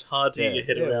 Such hard to get your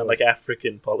head around, like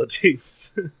African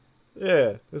politics.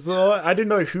 Yeah, I didn't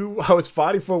know who I was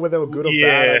fighting for, whether they were good or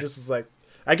bad. I just was like.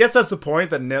 I guess that's the point,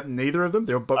 that neither of them.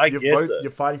 You're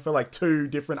fighting for like two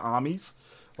different armies.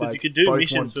 Because like, you could do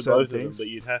missions for both of them, but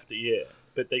you'd have to,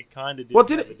 But they kind of didn't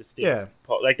have a distinct...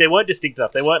 Like, they weren't distinct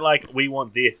enough. They weren't like, we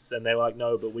want this, and they were like,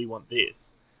 no, but we want this.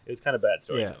 It was kind of bad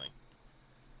storytelling. Yeah.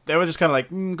 They were just kind of like,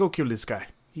 go kill this guy.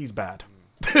 He's bad.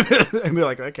 And they're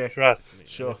like, okay. Trust me.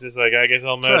 Sure. It's just like, I guess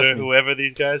I'll murder whoever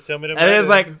these guys tell me to murder.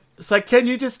 And it's like, can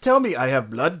you just tell me I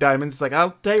have blood diamonds? It's like,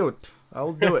 I'll tell you.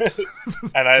 I'll do it.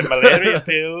 And I have malaria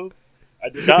pills.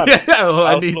 I'll kill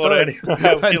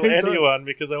anyone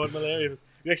because I want malaria pills.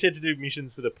 We actually had to do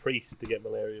missions for the priest to get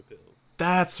malaria pills.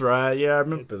 That's right. Yeah, I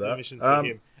remember that. Missions for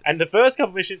him. And the first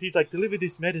couple missions, he's like, deliver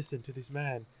this medicine to this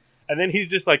man. And then he's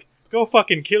just like, go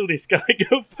fucking kill this guy.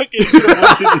 Go fucking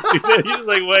slaughter this dude. And he's just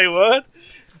like, wait, what?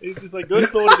 He's just like, go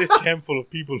slaughter this camp full of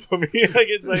people for me. Like,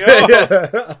 it's like,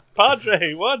 oh,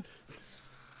 Padre, what?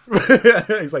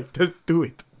 He's like, just do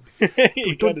it.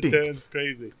 He kind of turns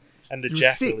crazy. And the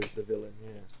Jackal is the villain,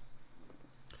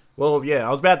 Well, yeah,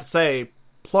 I was about to say,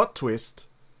 plot twist,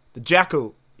 the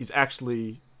Jackal is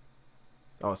actually...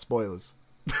 Oh, spoilers.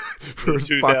 For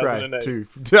Far Cry 2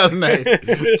 from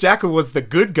 2008. Jackal was the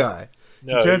good guy.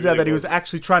 No, it turns out that he was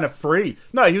actually trying to free...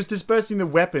 No, he was dispersing the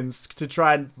weapons to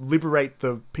try and liberate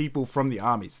the people from the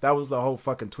armies. That was the whole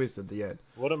fucking twist at the end.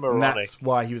 What a moronic. And that's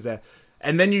why he was there.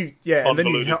 And then you, and then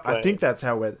you help. I think that's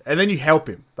how it. And then you help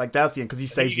him. Like that's the end because he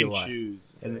saves your life.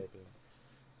 Choose to help him.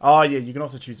 Oh yeah, you can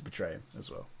also choose to betray him as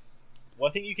well. Well,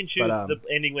 I think you can choose the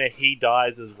ending where he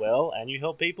dies as well, and you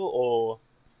help people, or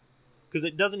because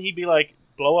it doesn't he be like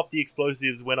blow up the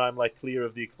explosives when I'm like clear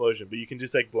of the explosion, but you can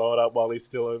just like blow it up while he's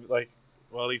still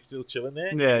chilling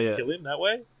there. Yeah. Kill him that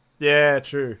way. Yeah,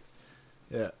 true.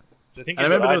 Yeah. I think I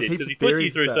remember those because he puts you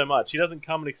through so much. He doesn't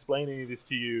come and explain any of this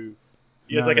to you.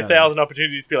 He has 1,000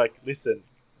 opportunities to be like, listen,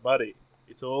 buddy,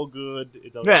 it's all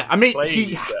good. I mean,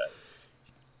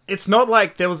 it's not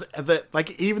like there was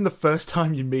like even the first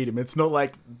time you meet him, it's not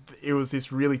like it was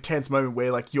this really tense moment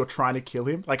where like you're trying to kill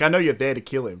him. Like I know you're there to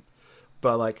kill him,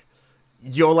 but like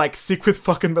you're like sick with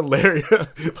fucking malaria,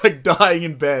 like dying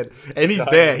in bed, and he's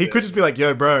there. He could just be like,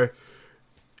 "Yo, bro,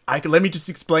 let me just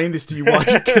explain this to you why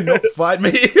you cannot fight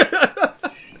me."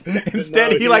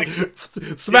 Instead, he like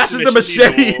smashes the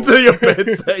machete into your bed,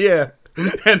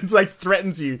 and like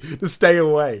threatens you to stay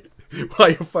away while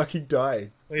you're fucking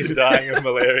dying. He's dying of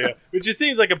malaria, which just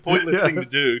seems like a pointless thing to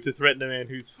do, to threaten a man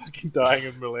who's fucking dying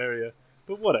of malaria.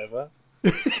 But whatever.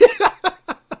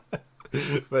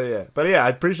 But yeah,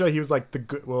 I'm pretty sure he was like the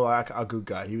good, a good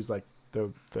guy. He was like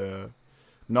the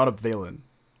not a villain.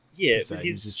 Yeah, but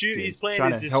his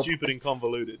plan is just stupid and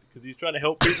convoluted because he's trying to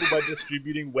help people by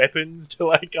distributing weapons to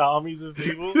like armies of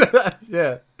people.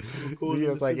 Yeah, he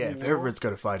was like, if everyone's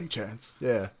got a fighting chance,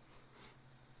 But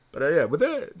but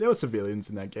there were civilians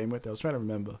in that game. With I was trying to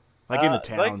remember, like in the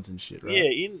towns and shit, right?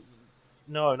 Yeah,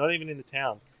 no, not even in the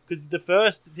towns. Because the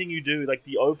first thing you do, like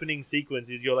the opening sequence,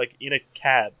 is you're like in a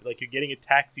cab, like you're getting a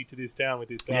taxi to this town with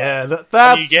this guy. Yeah,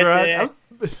 that's right.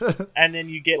 There, and then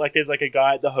you get like there's like a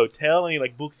guy at the hotel, and he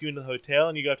like books you into the hotel,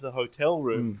 and you go to the hotel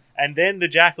room, and then the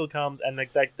Jackal comes, and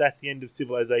like that's the end of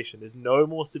civilization. There's no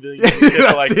more civilians except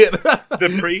for like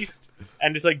the priest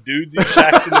and just like dudes in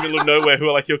shacks in the middle of nowhere who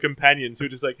are like your companions who are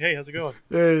just like, hey, how's it going?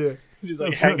 Yeah. Just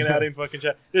like hanging out in fucking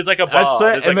chat. There's like a bar.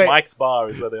 There's like Mike's bar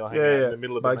is where they all hang out in the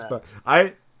middle of Mike's the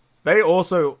map. They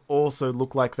also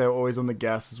look like they're always on the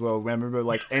gas as well. Remember,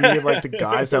 like any of like the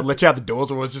guys that let you out the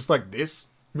doors were always just like this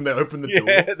when they open the door.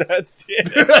 Yeah, that's it.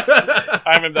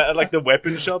 I remember that at like the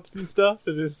weapon shops and stuff.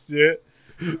 That's not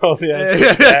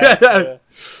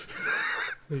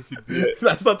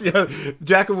the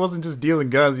Jackal wasn't just dealing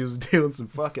guns; he was dealing some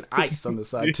fucking ice on the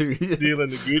side too. Dealing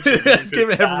the Gucci. Just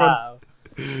giving everyone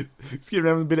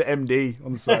a bit of MD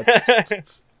on the side.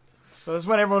 So that's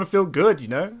when everyone will feel good, you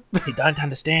know? You don't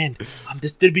understand. I'm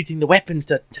distributing the weapons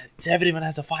so everyone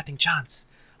has a fighting chance.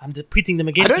 I'm pitting them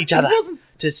against each other to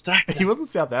distract them. He wasn't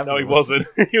South African. No, he wasn't.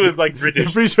 He was like British.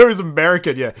 I'm pretty sure he was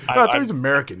American. Yeah, no, I thought he was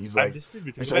American. He's like,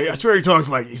 I swear he talks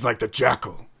like he's like the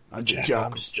Jackal. I'm the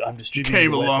Jackal. I'm distributing.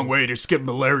 Came a long way to skip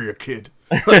malaria, kid.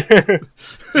 To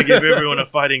give everyone a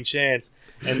fighting chance,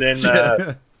 and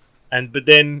then but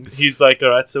then he's like, all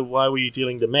right, so why were you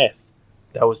dealing the meth?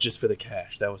 That was just for the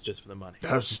cash. That was just for the money.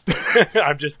 That was just.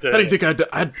 I'm just. How do you think how do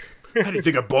you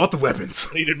think I bought the weapons?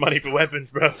 I needed money for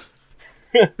weapons, bro.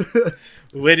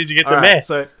 Where did you get the meth?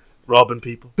 So, robbing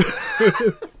people.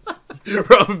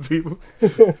 Robbing people.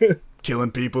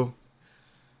 Killing people.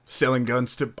 Selling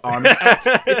guns to army.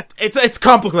 It's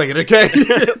complicated, okay?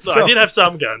 I did have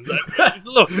some guns.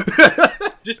 Look,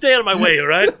 just stay out of my way, all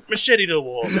right? Machete to the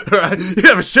wall. All right,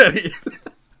 yeah, machete.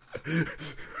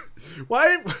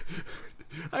 Why?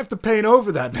 I have to paint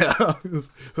over that now.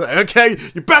 Okay,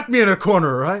 you back me in a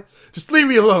corner, all right? Just leave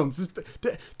me alone. Just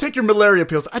take your malaria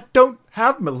pills. I don't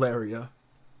have malaria.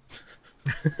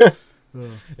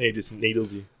 He just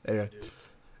needles you. Anyway.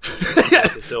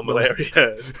 To sell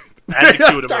malaria.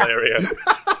 Antidote to malaria.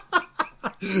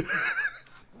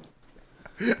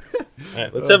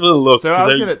 Alright, let's have a little look. So I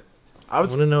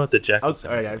want to know what the Jackal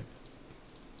sounds okay. like.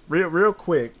 Real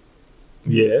quick.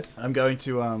 Yes. I'm going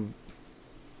to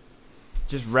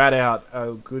just rat out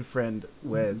a good friend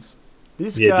Wes.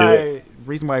 This guy,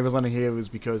 reason why he was on here was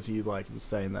because he was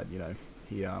saying that,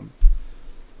 he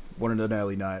wanted an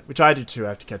early night, which I do too. I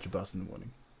have to catch a bus in the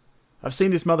morning. I've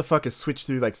seen this motherfucker switch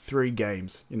through 3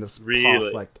 games in the past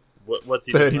what's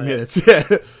he 30 playing? minutes.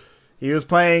 Yeah, he was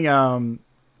playing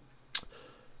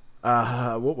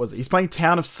what was it? He's playing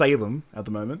Town of Salem at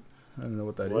the moment. I don't know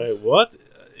what that is. Wait, what?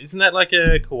 Isn't that like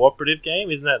a cooperative game?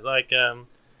 Isn't that like I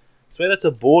swear that's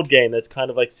a board game that's kind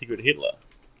of like Secret Hitler.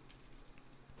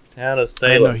 Town of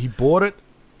Salem. No, he bought it.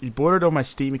 He bought it on my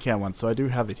Steam account once, so I do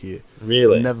have it here.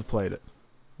 Really? I've never played it.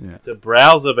 Yeah. It's a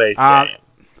browser-based game.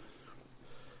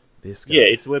 This guy. Yeah,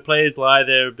 it's where players lie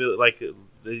there, like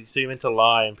so you're meant to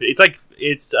lie, and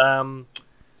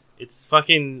it's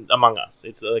fucking Among Us.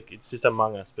 It's just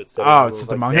Among Us, but it's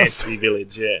just Among Us.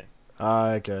 Village, yeah.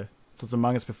 Okay. So it's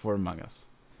Among Us before Among Us.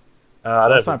 I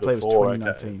Last time I played was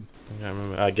 2019. I can't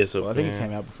remember. I guess I think it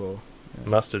came out before. Yeah.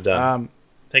 Must have done.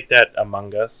 Take that,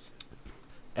 Among Us.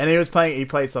 And he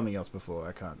played something else before.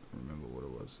 I can't remember what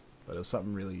it was, but it was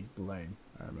something really lame.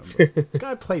 I remember. This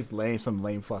guy plays some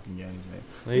lame fucking games, man.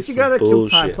 If you go to kill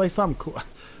time, play something cool.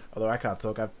 Although I can't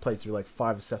talk, I've played through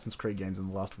 5 Assassin's Creed games in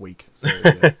the last week. So,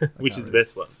 yeah, which is the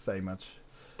best one? Say much.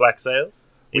 Black Sails.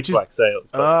 Black Sails.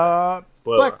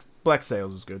 Black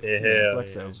Sails was good. Yeah, Black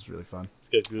Sails was really fun.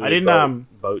 It's got good I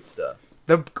didn't boat stuff.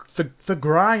 The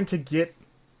grind to get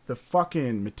the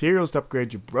fucking materials to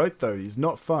upgrade your boat though is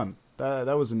not fun.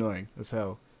 That was annoying as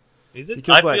hell. Is it?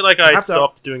 Because, I feel like I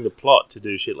stopped doing the plot to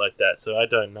do shit like that, so I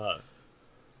don't know.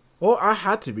 Well, I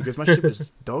had to because my ship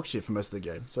was dog shit for most of the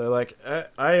game. So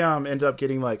I ended up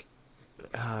getting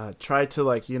tried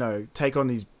to take on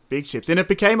these big ships, and it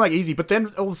became easy. But then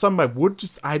all of a sudden my wood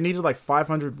I needed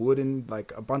 500 wood and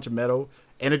a bunch of metal,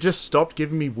 and it just stopped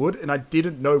giving me wood, and I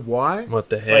didn't know why. What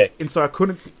the heck? And so I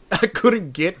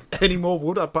couldn't get any more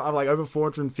wood. I over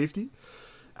 450.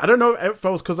 I don't know if it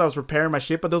was because I was repairing my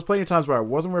ship, but there was plenty of times where I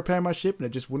wasn't repairing my ship and it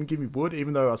just wouldn't give me wood,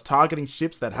 even though I was targeting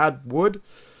ships that had wood.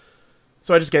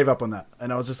 So I just gave up on that,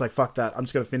 and I was just like, "Fuck that! I'm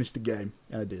just gonna finish the game,"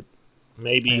 and I did.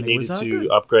 Maybe you needed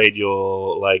to upgrade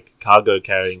your cargo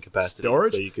carrying capacity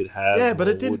storage, so you could have. Yeah, but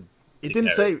it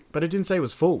didn't say it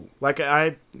was full.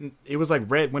 It was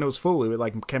red when it was full.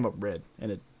 It came up red,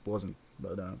 and it wasn't.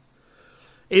 But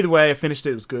either way, I finished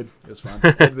it. It was good. It was fun.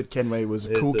 Edward Kenway was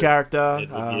a cool character.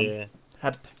 Yeah.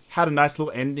 Had a nice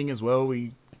little ending as well.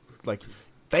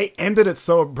 They ended it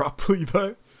so abruptly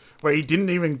though, where he didn't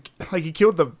even he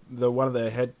killed the one of the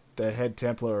head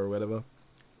Templar or whatever.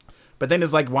 But then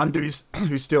there's one dude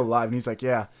who's still alive, and he's like,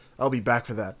 "Yeah, I'll be back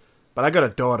for that. But I got a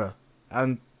daughter,"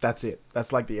 and that's it. That's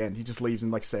the end. He just leaves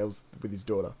and sails with his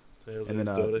daughter, and then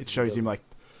it shows him and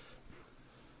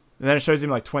then it shows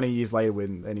him 20 years later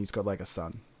and he's got a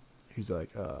son, who's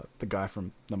the guy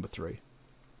from number 3.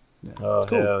 Yeah, oh, it's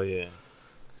cool. Hell yeah.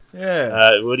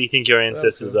 Yeah. What do you think your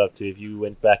ancestors up to if you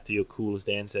went back to your coolest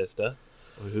ancestor?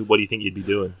 What do you think you'd be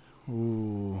doing?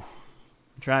 Ooh.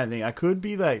 I'm trying to think. I could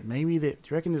be maybe do you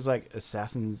reckon there's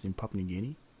assassins in Papua New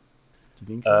Guinea? Do you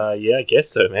think so? Yeah, I guess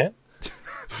so, man.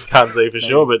 Can't say for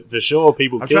sure, but for sure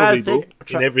people kill people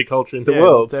in every culture in the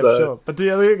world. So. Sure. But do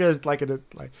you think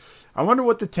I wonder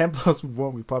what the Templars would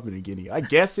want with Papua New Guinea. I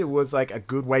guess it was a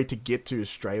good way to get to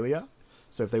Australia.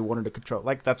 So if they wanted to control,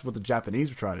 that's what the Japanese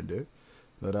were trying to do.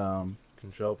 But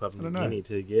control Papua New Guinea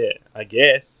to get, I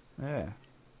guess. Yeah.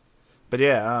 But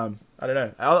yeah, I don't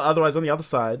know. Otherwise, on the other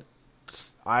side,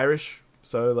 it's Irish.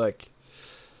 So like,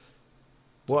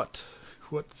 what's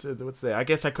there? I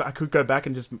guess I could go back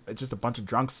and just a bunch of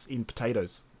drunks eating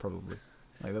potatoes, probably.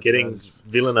 Like that's getting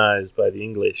villainized by the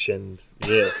English, and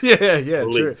yes, yeah,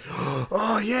 true.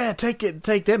 Oh yeah, take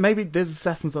that. Maybe there's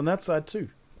assassins on that side too.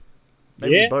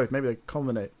 Maybe both. Maybe they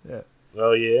culminate. Yeah.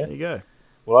 Well, yeah. There you go.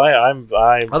 Well, I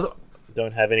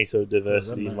don't have any sort of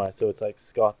diversity in my, so it's like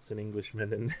Scots and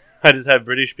Englishmen, and I just have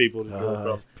British people to draw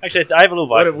from. Actually, I have a little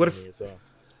Viking in me as well.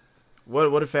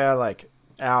 What if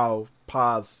our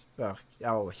paths,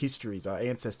 our histories, our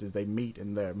ancestors, they meet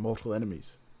and they're mortal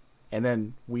enemies, and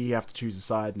then we have to choose a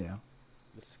side now?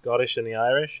 The Scottish and the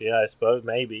Irish, yeah, I suppose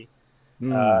maybe.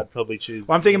 I'd probably choose.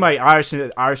 Well, I'm thinking my Irish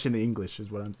and the English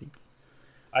is what I'm thinking.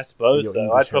 I suppose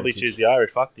so. I'd probably choose the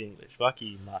Irish. Fuck the English. Fuck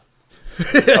you, mutts.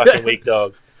 Fucking weak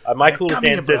dog. My coolest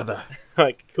ancestor.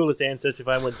 My coolest ancestor, if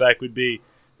I went back, would be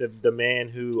the man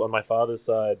who, on my father's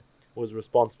side, was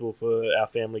responsible for our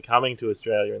family coming to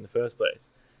Australia in the first place.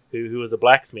 Who was a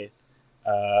blacksmith,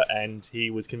 and he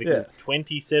was convicted of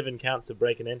 27 counts of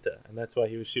break and enter, and that's why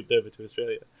he was shipped over to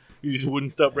Australia. He just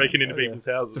wouldn't stop breaking into people's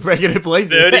houses. Breaking into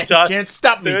places. 30 times. Can't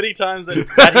stop me. 30 times that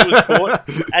he was caught.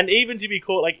 And even to be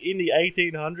caught, like, in the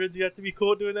 1800s, you have to be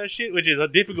caught doing that shit, which is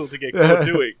difficult to get caught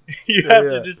doing. You have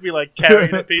to just be, like, carrying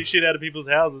the shit out of people's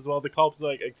houses while the cops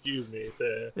like, excuse me,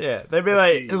 sir. Yeah, they'd be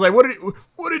like, it's like, what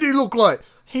did he look like?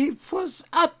 He was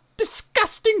a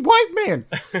disgusting white man.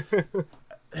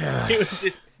 He was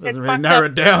just doesn't really narrow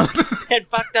it down. Had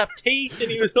fucked up teeth, and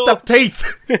he was fucked up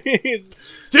teeth.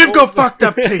 You've got fucked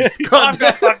up teeth. I've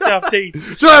got fucked up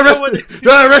teeth. Should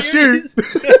I arrest you?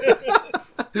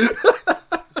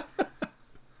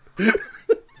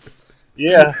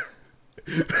 Yeah.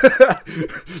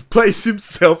 Place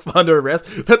himself under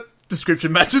arrest. That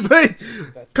description matches me.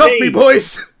 That's Cuff me,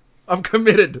 boys. I'm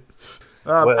committed.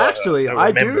 Actually,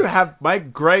 I do have my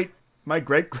great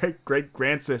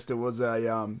grandsister was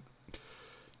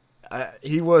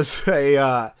he was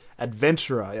a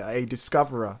adventurer, a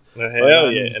discoverer. Oh,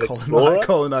 hell yeah, an explorer?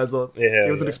 Colonizer. Yeah,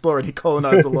 he was an explorer, and he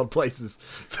colonized a lot of places.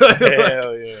 So,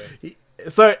 hell yeah.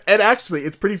 And actually,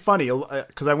 it's pretty funny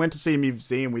because I went to see a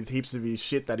museum with heaps of his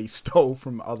shit that he stole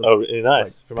from other. Oh, really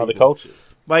nice, from other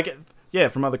cultures.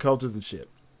 From other cultures and shit.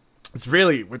 It's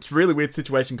really weird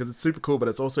situation because it's super cool, but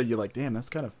it's also you're like, damn, that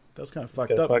was kind of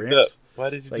fucked up. Why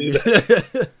did you do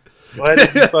that? Why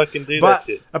did you fucking do that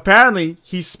shit? Apparently,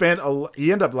 he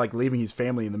ended up like leaving his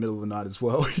family in the middle of the night as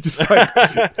well. He just like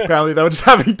apparently they were just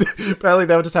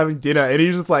having dinner, and he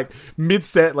was just like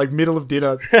mid-set, like middle of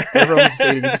dinner. Everyone was just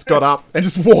eating. He just got up and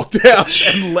just walked out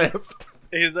and left.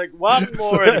 He was like, one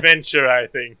more adventure, I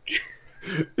think.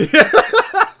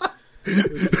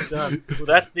 Done. Well,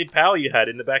 that's the power you had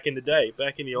in the day.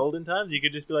 Back in the olden times, you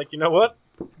could just be like, you know what?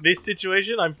 This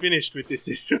situation, I'm finished with this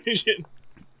situation.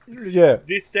 Yeah.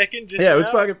 This second,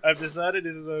 I've decided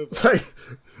this is over.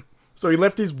 So he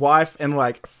left his wife and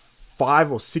like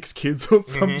 5 or 6 kids or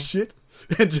some shit,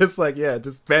 and just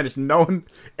vanished. No one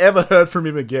ever heard from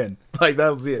him again. Like that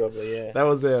was it. Probably, yeah. That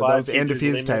was the end of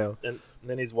his tale. And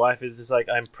then his wife is just like,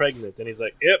 I'm pregnant. And he's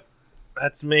like, yep,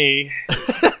 that's me.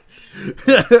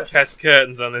 Cast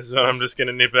curtains on this one. I'm just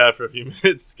gonna nip out for a few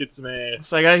minutes, get some air.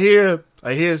 It's like I hear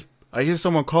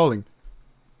someone calling.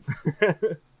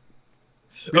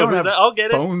 I'll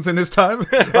get phones in this time.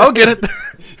 I'll get it.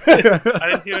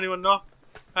 I didn't hear anyone knock,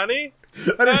 honey.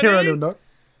 I didn't hear anyone knock.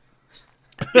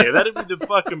 Yeah, that'd be the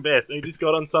fucking best. And he just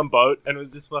got on some boat and was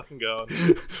just fucking going.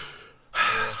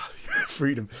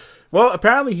 Freedom. Well,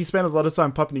 apparently he spent a lot of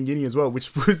time Papua New Guinea as well,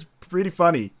 which was pretty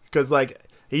funny because like.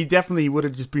 He definitely would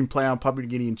have just been playing on Papua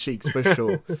New Guinean cheeks for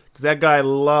sure. Because that guy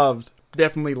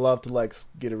definitely loved to like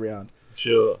get around.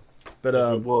 Sure. But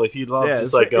well, if you'd love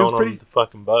just like going on the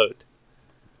fucking boat,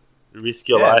 risk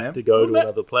your life to go to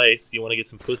another place, you want to get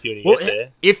some pussy when you get there.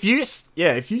 If you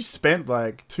spent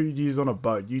like 2 years on a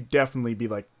boat, you'd definitely be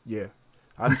like, yeah,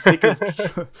 I'm sick of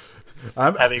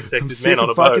having sex with men on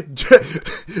a boat.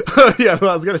 Yeah, well,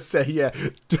 I was gonna say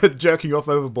jerking off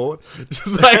overboard.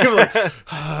 Just like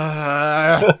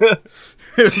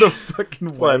the fucking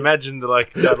waves. Well, I imagine a lot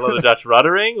of Dutch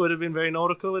ruddering would have been very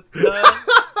nautical at the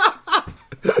time.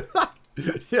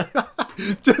 Yeah,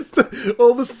 just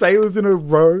all the sailors in a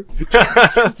row,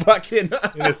 just fucking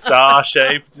in a star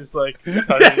shape, just like it's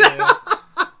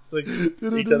like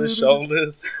each other's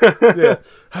shoulders. Yeah.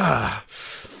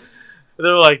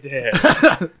 They're like, damn.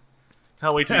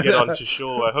 Can't wait to get onto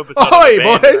shore. I hope it's not ahoy,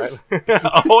 boys! Right?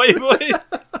 Ahoy, boys!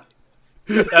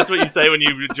 That's what you say when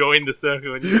you join the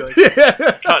circle and you're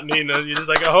like cutting in. You're just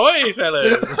like, ahoy,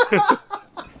 fellas!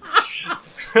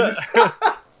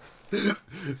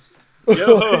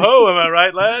 Yo ho ho, am I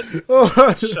right, lads?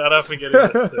 Shut up and get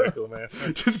in the circle, man.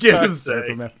 Just get in the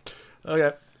circle, man.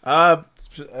 Okay. I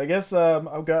guess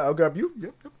I'll grab you.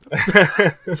 Yep.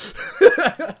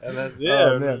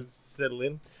 And then settle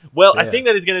in. Well, I think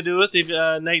that is going to do us. If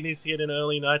Nate needs to get an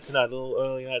early night tonight, a little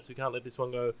early night, so we can't let this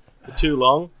one go for too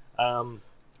long.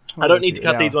 I don't need to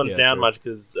cut these ones down much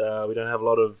because we don't have a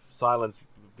lot of silence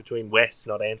between Wes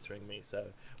not answering me. So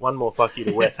one more fuck you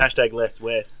to Wes. # less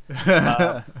Wes.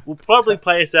 We'll probably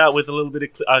play us out with a little bit of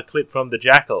a clip from the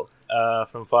Jackal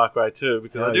from Far Cry 2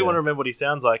 because I do want to remember what he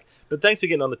sounds like. But thanks for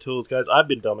getting on the tools, guys. I've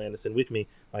been Dom Anderson. With me,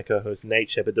 my co-host Nate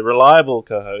Shepherd, the reliable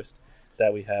co-host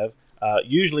that we have.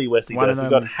 Usually Wesley does. We've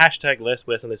got # less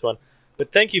Wes on this one.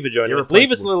 But thank you for joining us.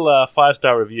 Leave us a little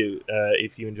 5-star review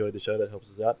if you enjoyed the show. That helps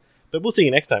us out. But we'll see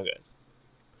you next time, guys.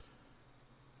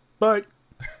 Bye.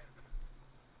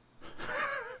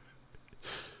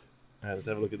 Let's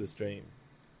have a look at the stream.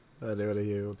 I don't want to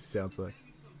hear what this sounds like.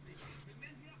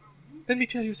 Let me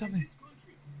tell you something.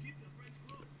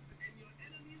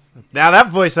 Now that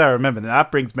voice I remember. Now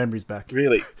that brings memories back.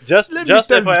 Really? Just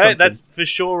FYI, that's for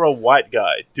sure a white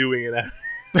guy doing an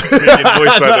American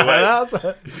voice, by the way.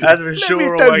 That's for sure a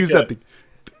white guy. Let me tell you something.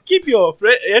 Keep your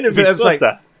enemies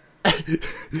closer.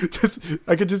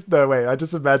 I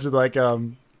just imagine like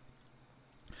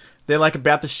they're like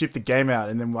about to ship the game out,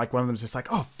 and then like one of them's just like,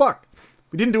 oh fuck,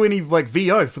 we didn't do any like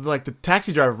VO for the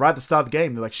taxi driver right at the start of the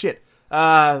game. They're like, shit.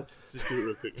 Just do it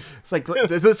real quick. It's like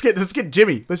let's get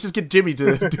Jimmy. Let's just get Jimmy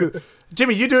to do.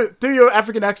 Jimmy, you do your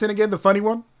African accent again, the funny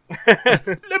one.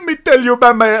 Let me tell you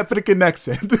about my African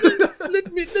accent.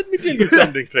 let me tell you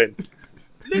something, friend.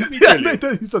 Let me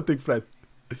tell you something, friend.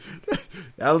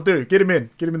 That'll do. Get him in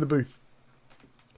the booth.